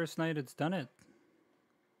is the first night it's done it.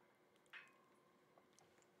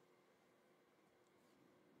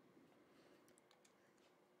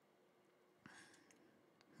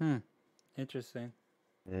 Interesting.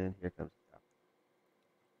 And here comes the chopper.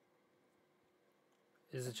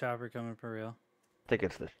 Is the chopper coming for real? I think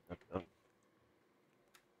it's this.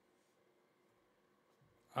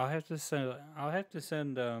 I'll have to send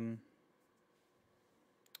 011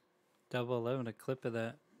 a clip of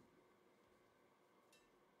that.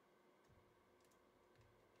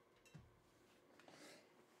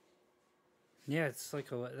 Yeah, it's like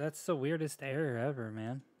that's the weirdest error ever,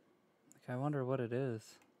 man. Like, I wonder what it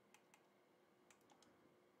is.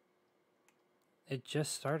 It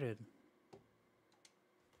just started.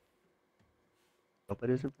 Hope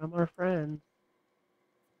it isn't from our friends.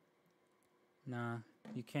 Nah,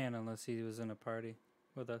 you can't unless he was in a party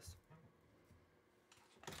with us.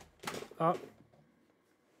 Oh.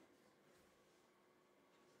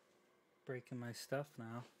 Breaking my stuff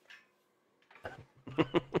now.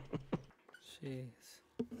 Jeez.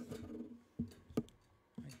 My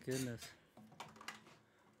goodness.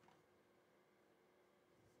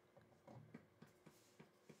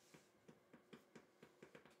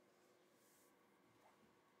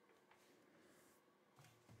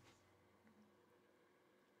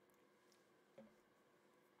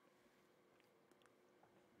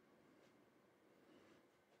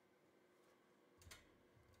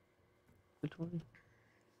 Which one?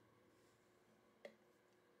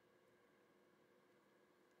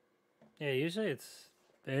 Yeah, usually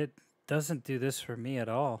it doesn't do this for me at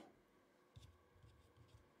all.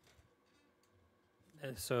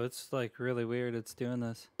 So it's like really weird it's doing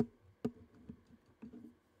this.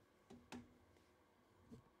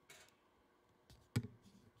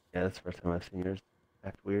 Yeah, that's the first time I've seen yours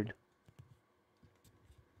act weird.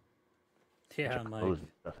 Yeah, I'm like,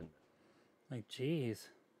 Stuff in like, geez.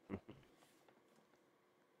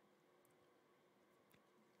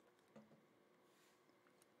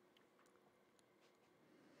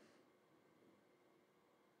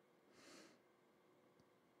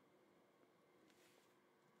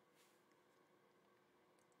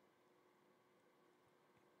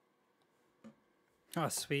 Oh,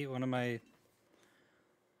 sweet.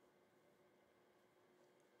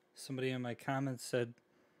 Somebody in my comments said,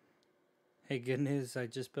 "Hey, good news. I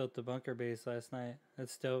just built the bunker base last night.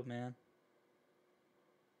 That's dope, man."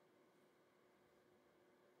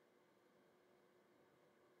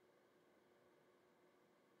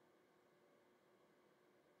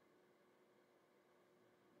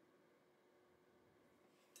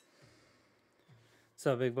 What's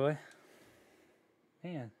up, big boy?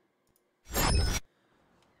 Man, I'm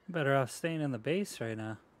better off staying in the base right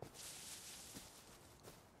now.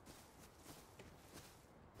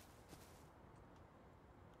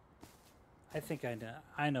 I think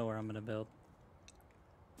I know where I'm gonna build.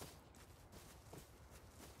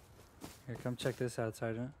 Here, come check this out,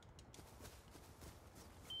 Sergeant.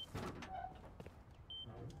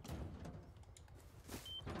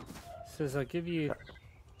 Says I'll give you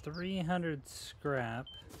 300 scrap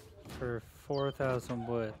for 4,000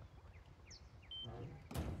 wood.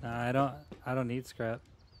 Nah, I don't need scrap.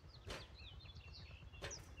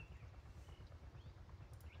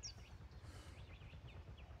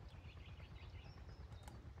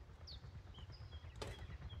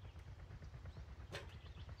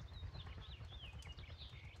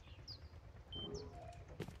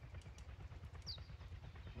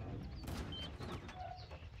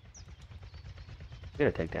 I'm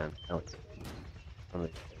gonna take down Alex. I'm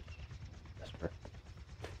gonna desperate.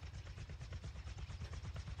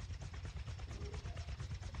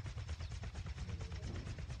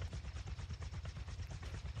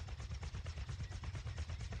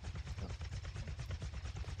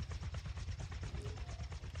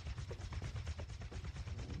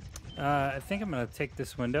 I think I'm gonna take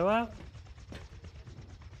this window out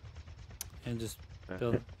and just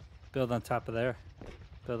build on top of there.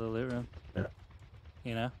 Build a loot room. Yeah.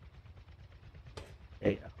 You know?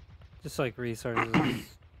 Yeah. Just like resources,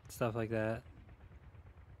 stuff like that.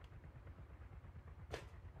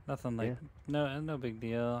 Nothing like no big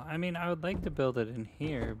deal. I mean, I would like to build it in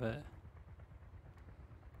here, but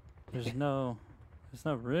there's no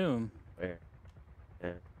room. Where?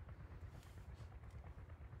 Yeah.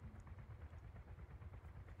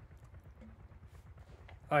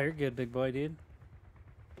 Oh, you're good, big boy, dude.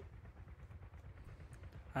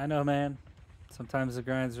 I know, man. Sometimes the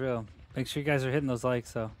grind's real. Make sure you guys are hitting those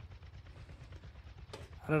likes, though.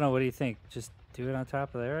 I don't know. What do you think? Just do it on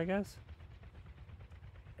top of there, I guess?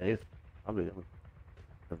 Yeah, it's probably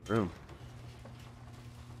the room.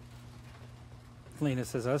 Lena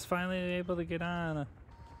says, I was finally able to get on.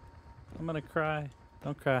 I'm gonna cry.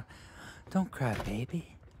 Don't cry. Don't cry,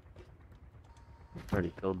 baby.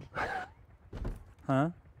 Already killed.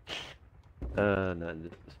 Huh? No,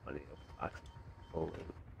 just funny. Box.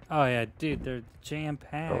 Oh, yeah, dude, they're So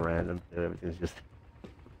jam-packed. random. Everything's just.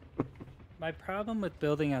 My problem with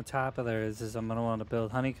building on top of there is I'm gonna want to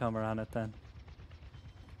build honeycomb around it then.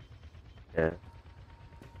 Yeah.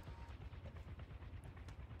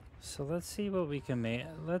 So let's see what we can make.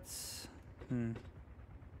 Let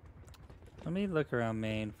me look around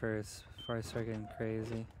Maine first before I start getting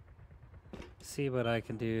crazy. See what I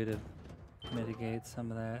can do to mitigate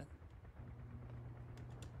some of that.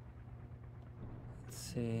 Let's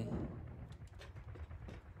see.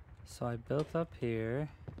 So I built up here.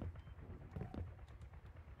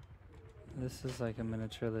 This is like a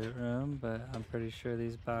miniature loot room, but I'm pretty sure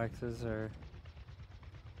these boxes are...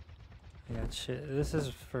 I got shit. This is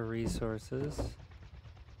for resources.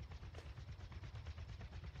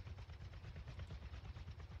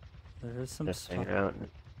 There is some Just hanging out.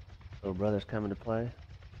 Little brother's coming to play.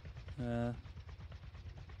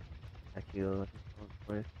 Akio.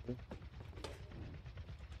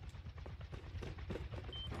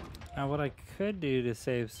 Now what I could do to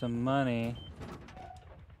save some money,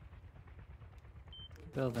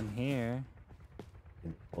 build in here.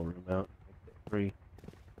 Full room out. 3,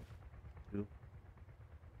 2.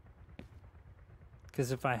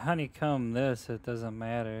 Because if I honeycomb this, it doesn't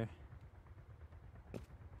matter.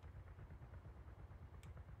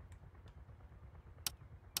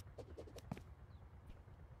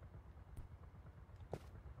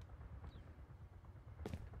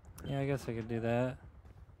 Yeah, I guess I could do that.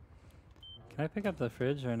 Can I pick up the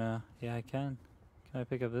fridge or no? Yeah, I can. Can I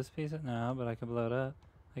pick up this piece? No, but I can blow it up.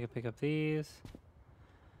 I can pick up these.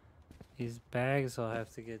 These bags will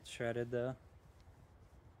have to get shredded though.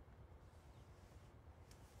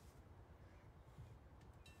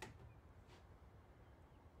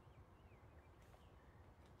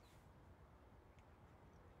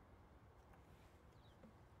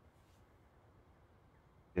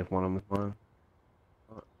 If one of them is one.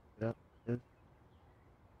 Yep. Is.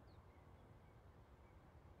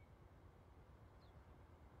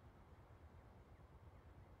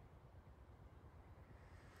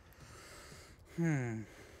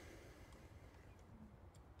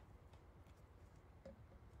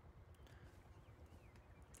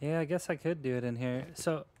 Yeah, I guess I could do it in here.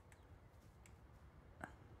 So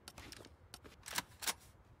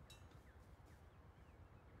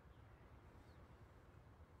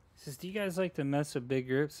says, do you guys like to mess with big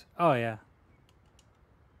groups? Oh yeah.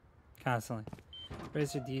 Constantly.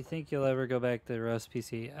 Razor, do you think you'll ever go back to Rust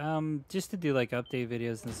PC? Just to do like update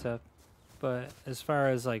videos and stuff. But as far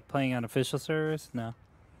as like playing on official servers, no.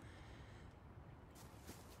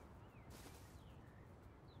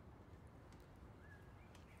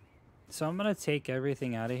 So I'm gonna take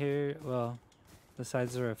everything out of here. Well,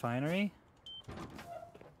 besides the refinery.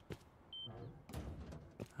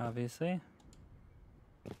 Obviously.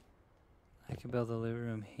 I can build a loot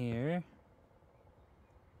room here.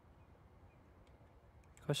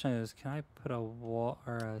 Question is, can I put a wall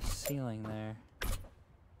or a ceiling there?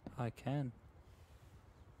 I can.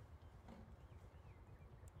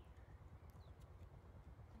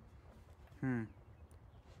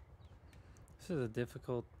 This is a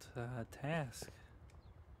difficult task.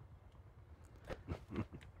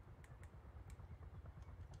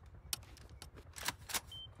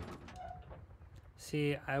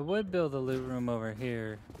 See, I would build a loot room over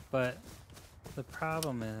here, but the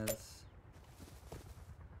problem is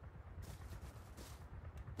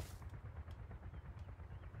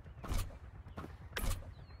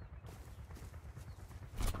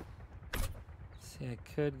see, I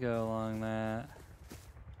could go along that.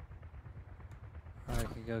 Or I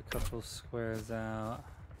could go a couple squares out.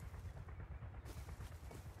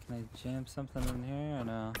 Can I jam something in here or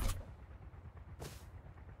no?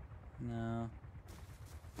 No.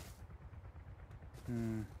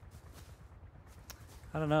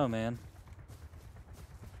 I don't know, man.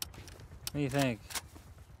 What do you think?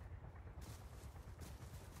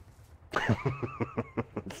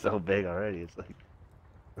 It's so big already. It's like.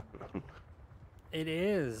 It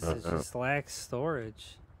is. It just lacks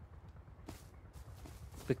storage.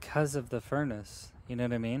 Because of the furnace. You know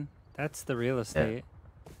what I mean? That's the real estate.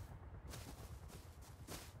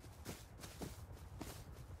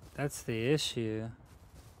 That's the issue.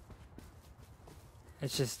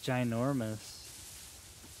 It's just ginormous.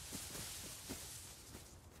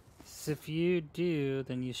 So if you do,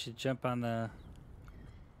 then you should jump on the...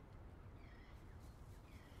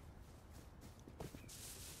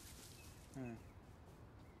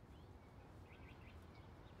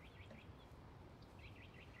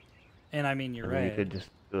 And I mean, you're right. You could just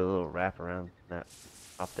do a little wrap around that,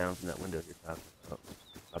 hop down from that window you're talking about.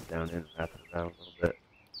 Up, down, in, wrap it around a little bit.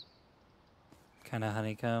 Kind of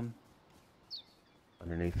honeycomb.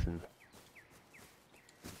 Underneath and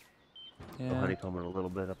honeycombing a little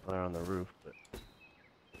bit up there on the roof, but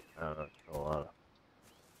I don't know, a lot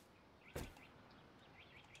of.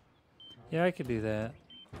 Yeah, I could do that.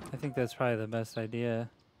 I think that's probably the best idea.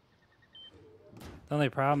 The only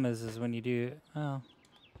problem is when you do, oh.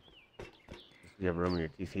 You have room in your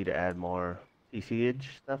TC to add more TC-age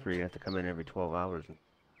stuff, or you have to come in every 12 hours? And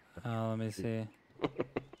oh, let me see.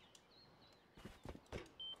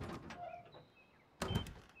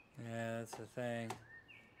 Yeah, that's the thing.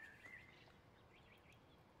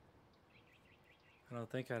 I don't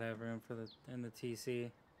think I'd have room for in the TC.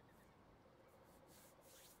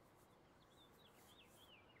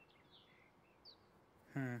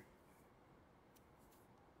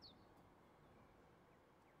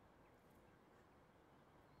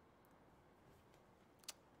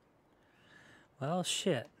 Well,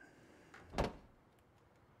 shit.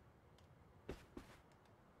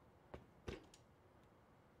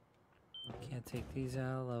 Can't take these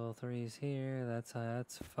out. Level 3's here. That's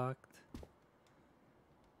fucked.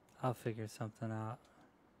 I'll figure something out.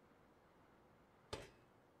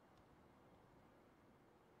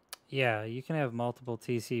 Yeah, you can have multiple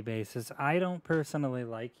TC bases. I don't personally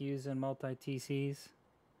like using multi-TCs.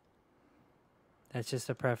 That's just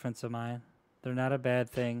a preference of mine. They're not a bad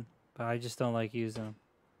thing, but I just don't like using them.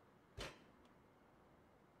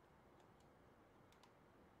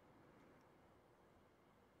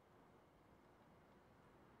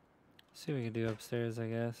 See what we can do upstairs, I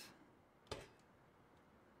guess.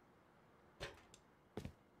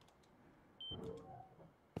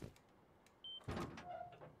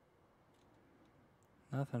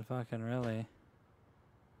 Nothing fucking really.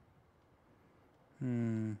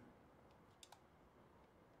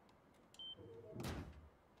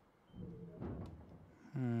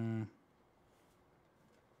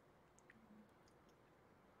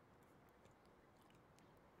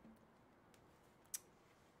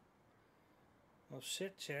 Well,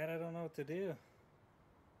 shit, Chad, I don't know what to do.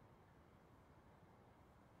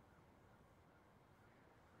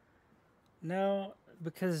 No,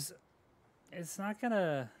 because it's not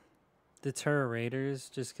gonna deter raiders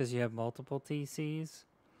just because you have multiple TCs.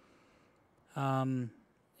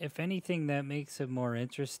 If anything, that makes it more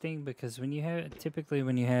interesting because when you have typically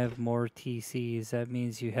when you have more TCs, that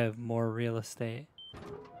means you have more real estate.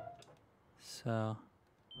 So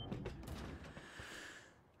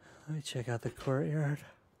let me check out the courtyard.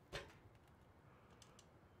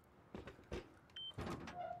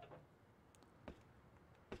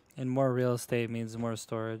 And more real estate means more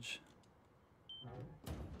storage.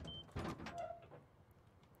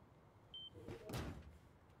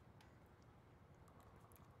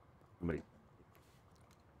 Somebody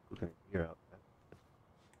spooked a deer out back.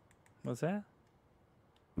 What's that?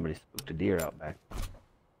 Somebody spooked a deer out back.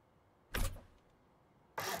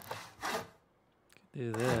 Could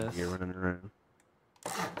do this. Deer running around.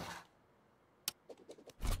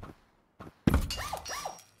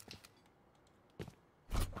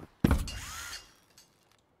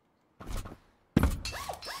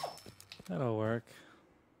 That'll work.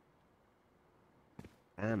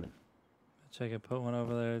 Salmon. I could put one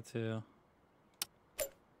over there too.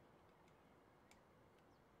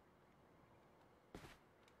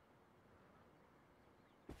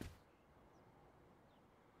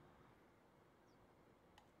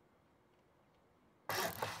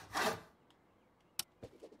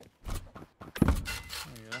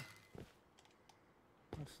 There you go.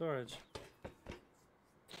 No storage.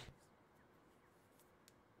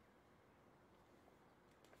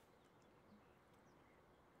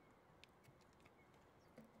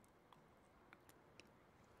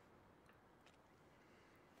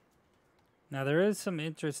 Now there is some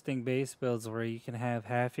interesting base builds where you can have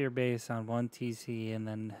half your base on one TC and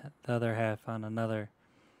then the other half on another.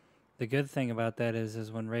 The good thing about that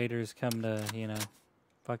is when raiders come to, you know,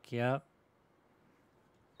 fuck you up,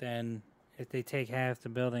 then if they take half the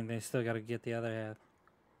building, they still got to get the other half.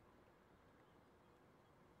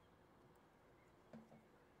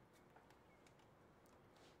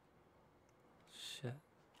 Shit.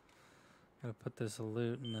 Gotta put this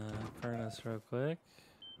loot in the furnace real quick.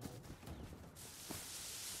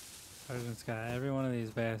 Sergeant's got every one of these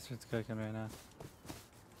bastards cooking right now.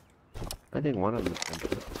 I think one of them is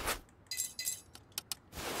simple.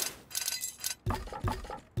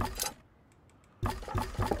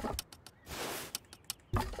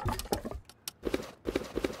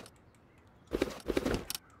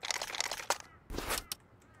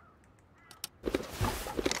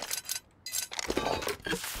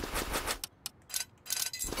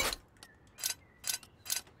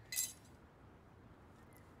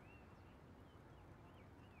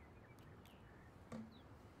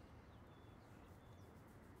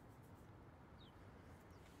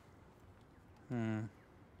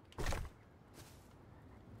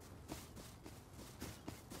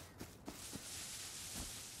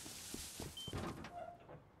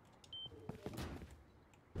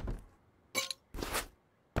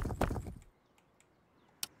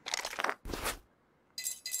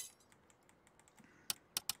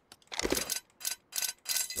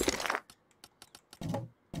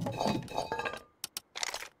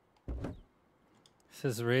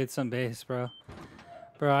 This is raid some base, bro.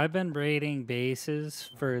 Bro, I've been raiding bases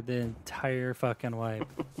for the entire fucking wipe.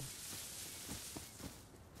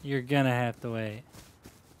 You're gonna have to wait.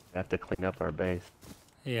 We have to clean up our base.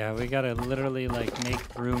 Yeah, we gotta literally like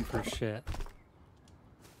make room for shit.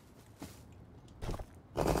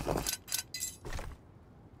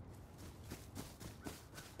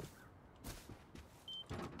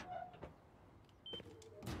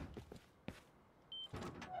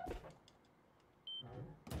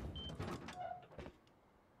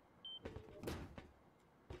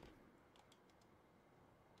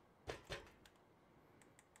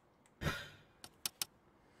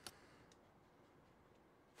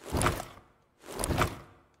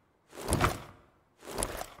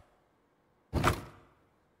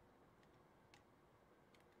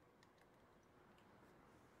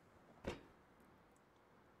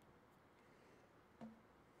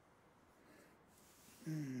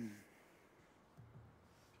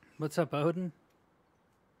 What's up, Odin?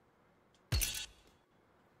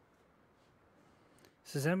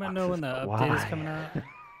 Does anyone know when the update is coming out?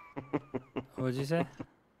 What'd you say?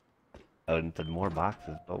 Odin said more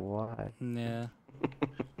boxes, but why? Yeah.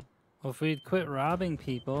 Well, if we'd quit robbing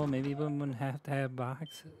people, maybe we wouldn't have to have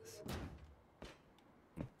boxes.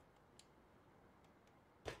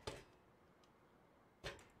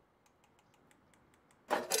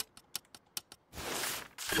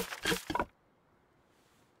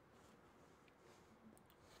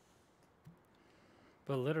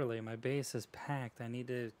 But literally, my base is packed. I need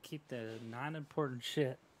to keep the non-important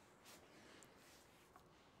shit.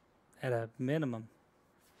 at a minimum.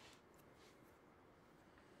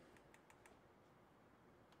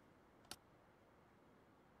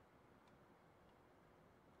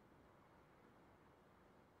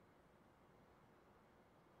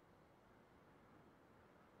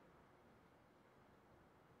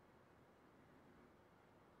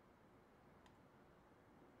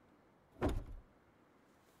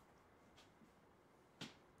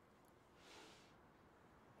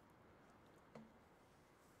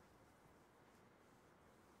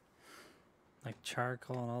 Like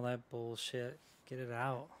charcoal and all that bullshit. Get it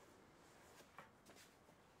out.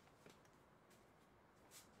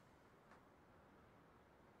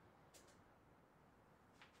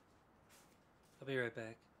 I'll be right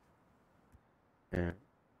back. Yeah.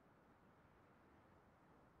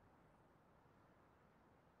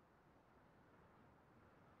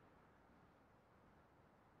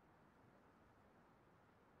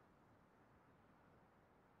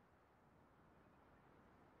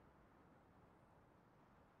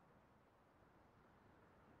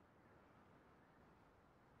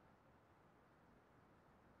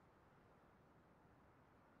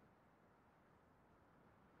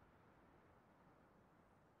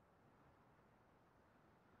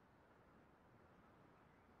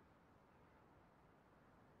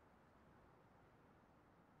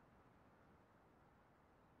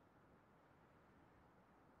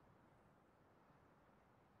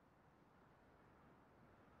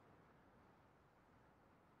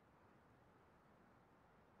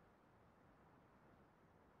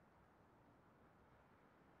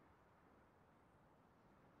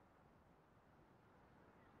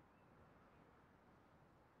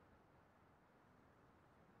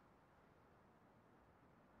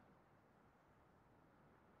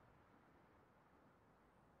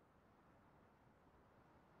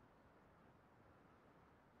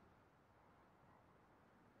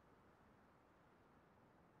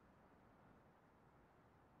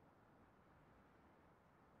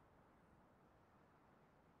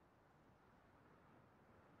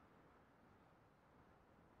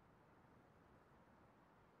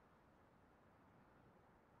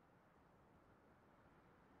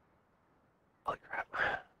 Holy crap.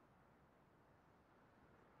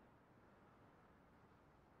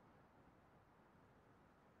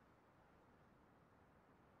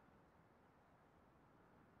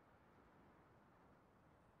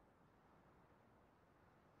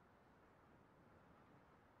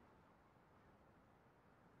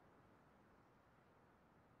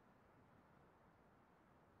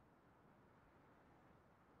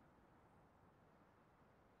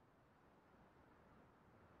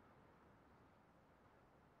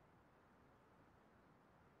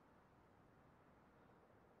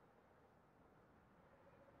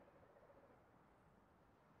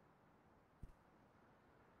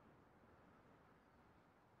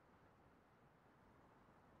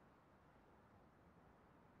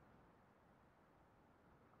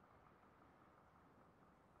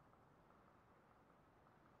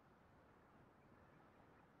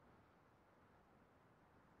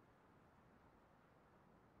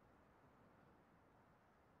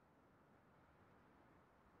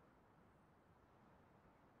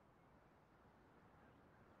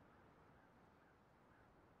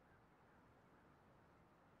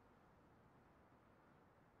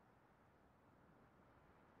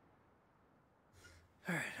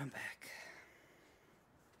 All right, I'm back.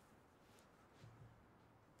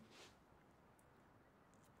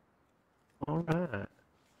 All right.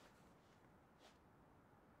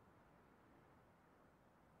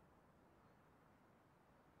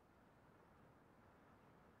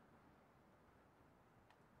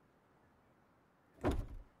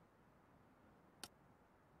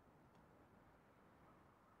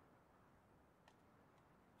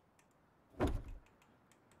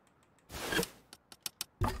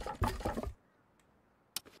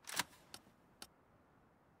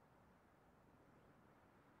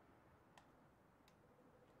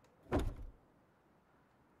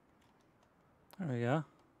 There we go.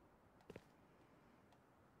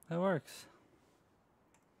 That works.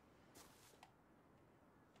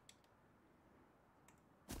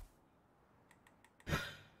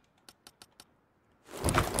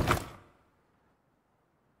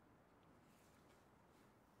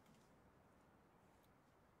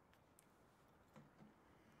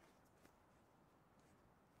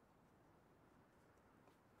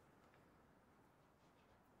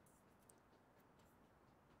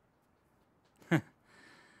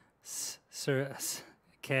 Sir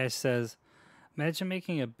Cash says, imagine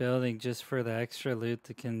making a building just for the extra loot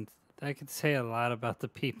that could say a lot about the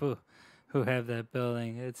people who have that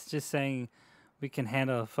building. It's just saying We can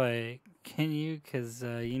handle a fight. Can you? Cause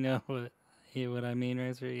you know what I mean,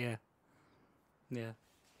 Razor? Yeah. Yeah.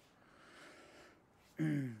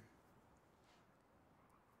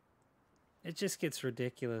 It just gets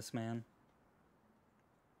ridiculous, man.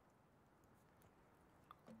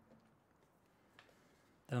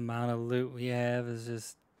 The amount of loot we have is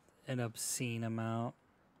just an obscene amount.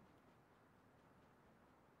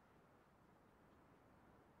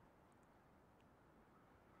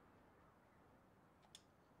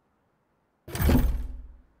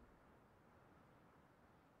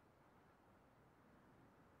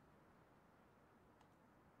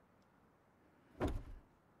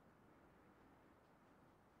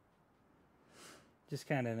 Just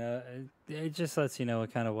kind of know. It just lets you know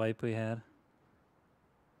what kind of wipe we had.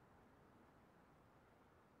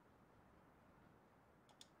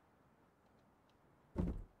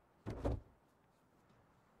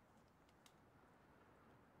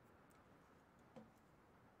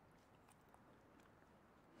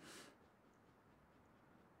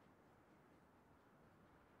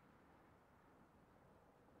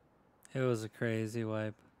 It was a crazy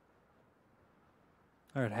wipe.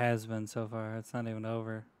 Or it has been so far. It's not even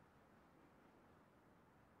over.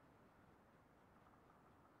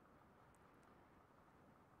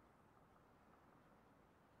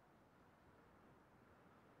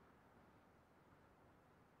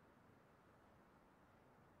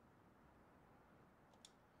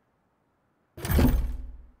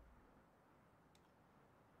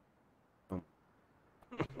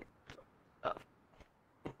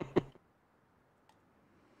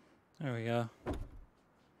 There we go.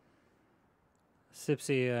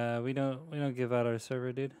 Sipsy, we don't give out our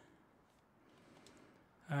server, dude.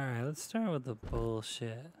 All right, let's start with the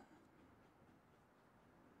bullshit.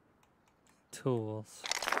 Tools.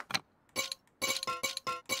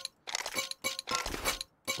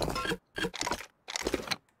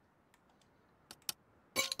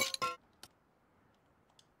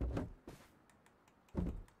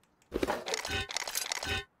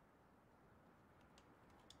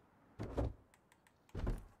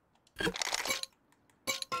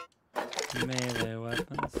 Melee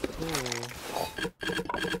weapons. Cool.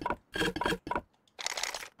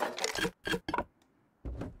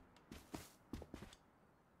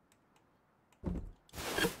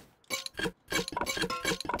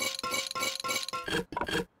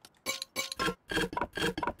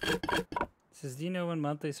 Says, do you know when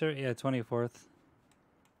month they start? Yeah, 24th.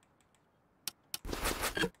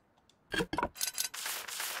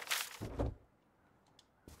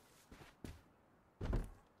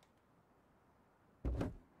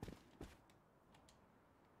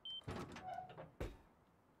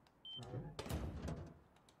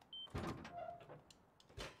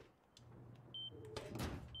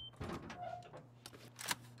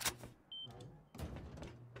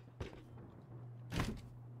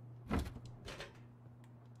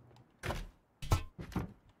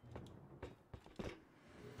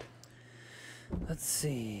 Let's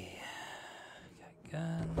see.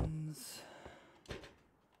 Got guns.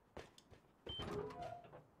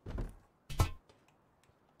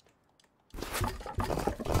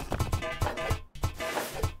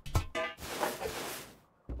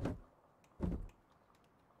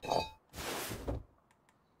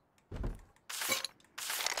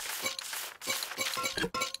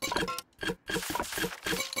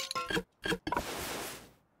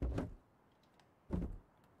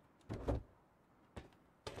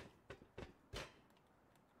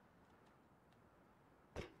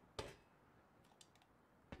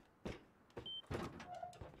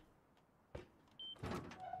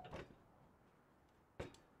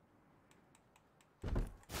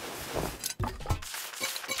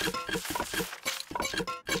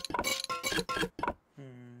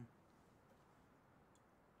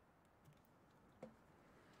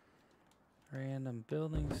 Random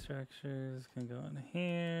building structures can go in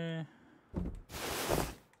here.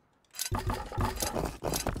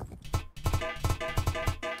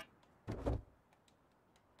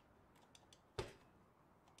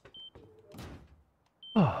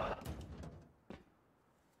 Oh.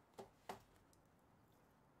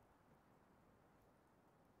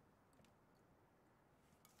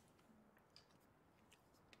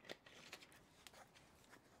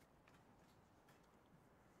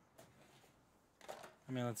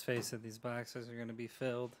 I mean, let's face it, these boxes are going to be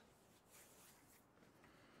filled.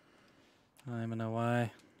 I don't even know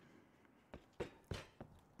why.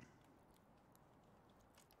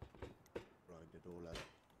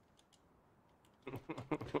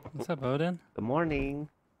 What's up, Odin? Good morning.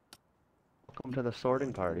 Welcome to the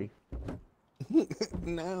sorting party.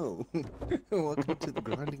 No. Welcome to the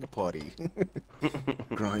grinding party.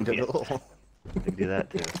 Grind it Yeah. all. I can do that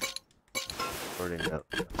too. Sorting up.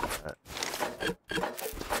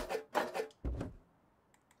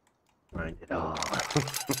 Grind it all.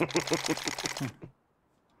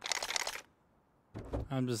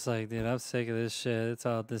 I'm just like, dude, I'm sick of this shit. It's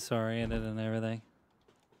all disoriented and everything.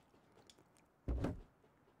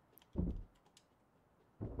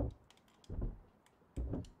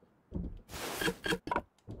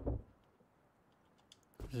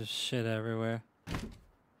 There's shit everywhere.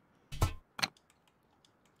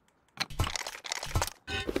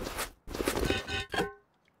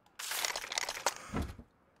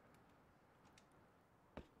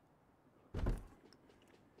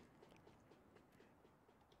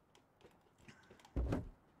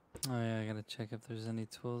 Oh yeah, I gotta check if there's any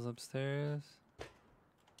tools upstairs.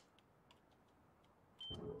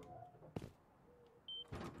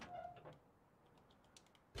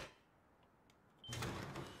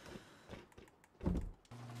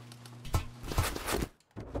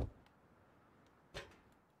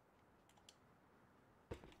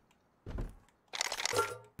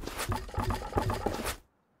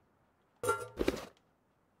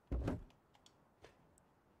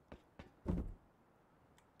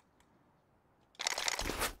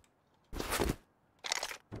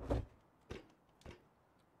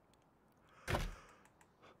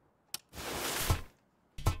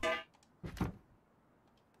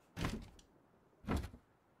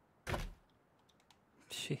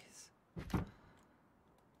 Jeez.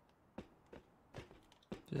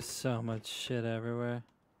 Just so much shit everywhere.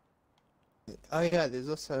 Oh yeah, there's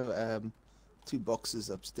also 2 boxes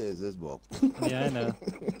upstairs as well. Yeah, I know.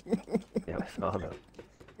 Yeah, I saw that.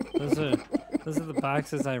 Those are the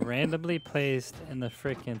boxes I randomly placed in the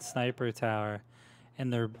frickin' sniper tower,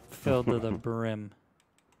 and they're filled to the brim.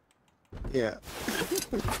 Yeah.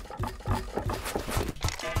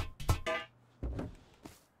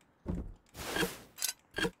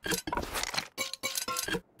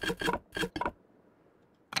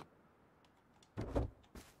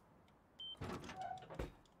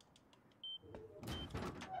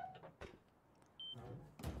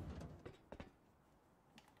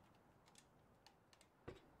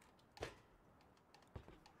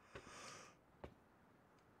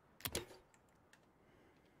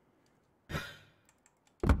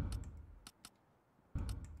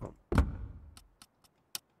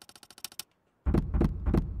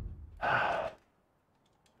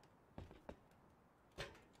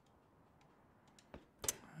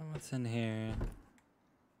 What's in here?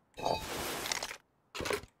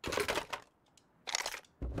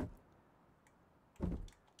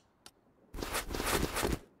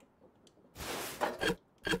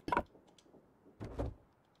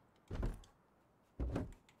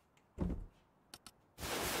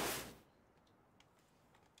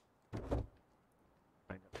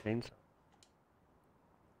 Find a chainsaw.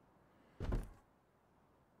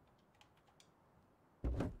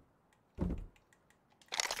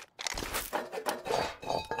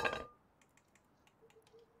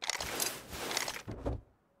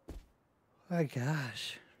 My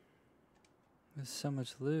gosh. There's so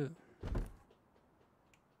much loot.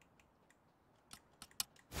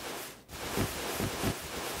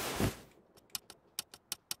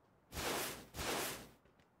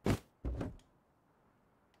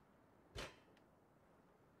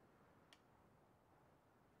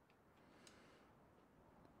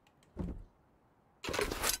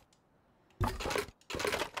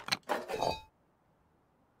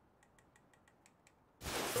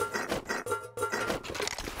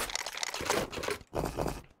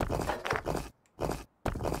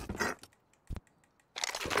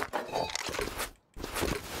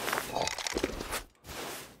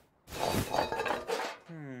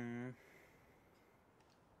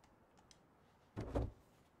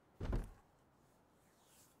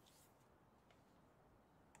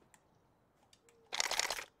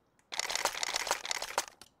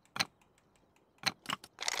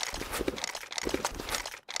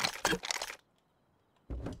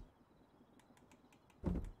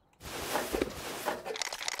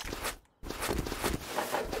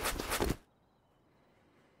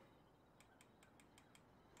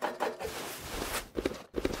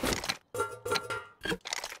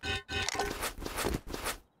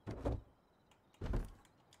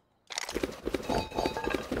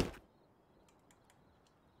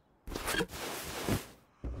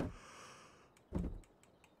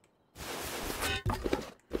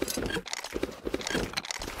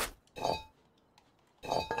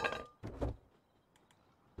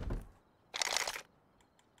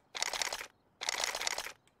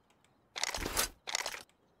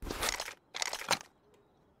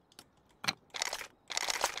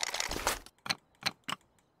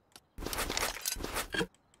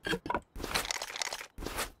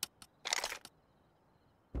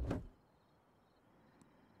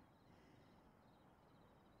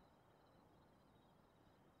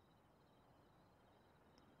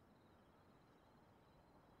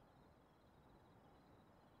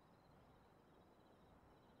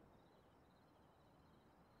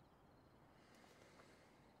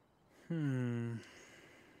 Hmm.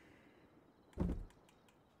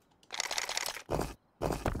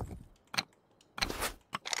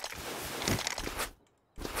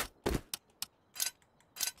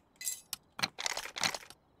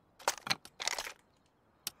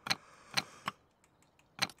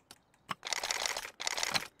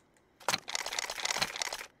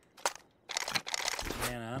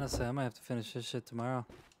 Man, honestly, I might have to finish this shit tomorrow.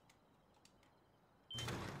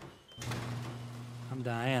 I'm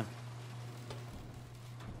dying.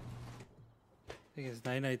 I think it's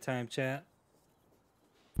night time, chat.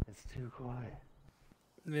 It's too quiet.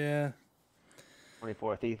 Yeah.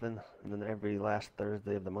 24th, Ethan, and then every last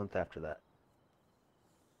Thursday of the month after that.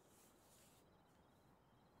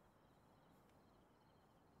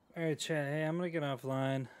 All right, chat. Hey, I'm gonna get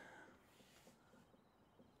offline.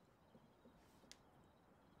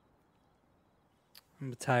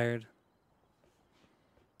 I'm tired.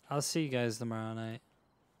 I'll see you guys tomorrow night.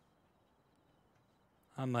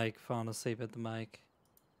 I'm like falling asleep at the mic.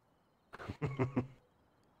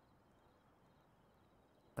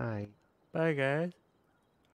 Hi. Bye, guys.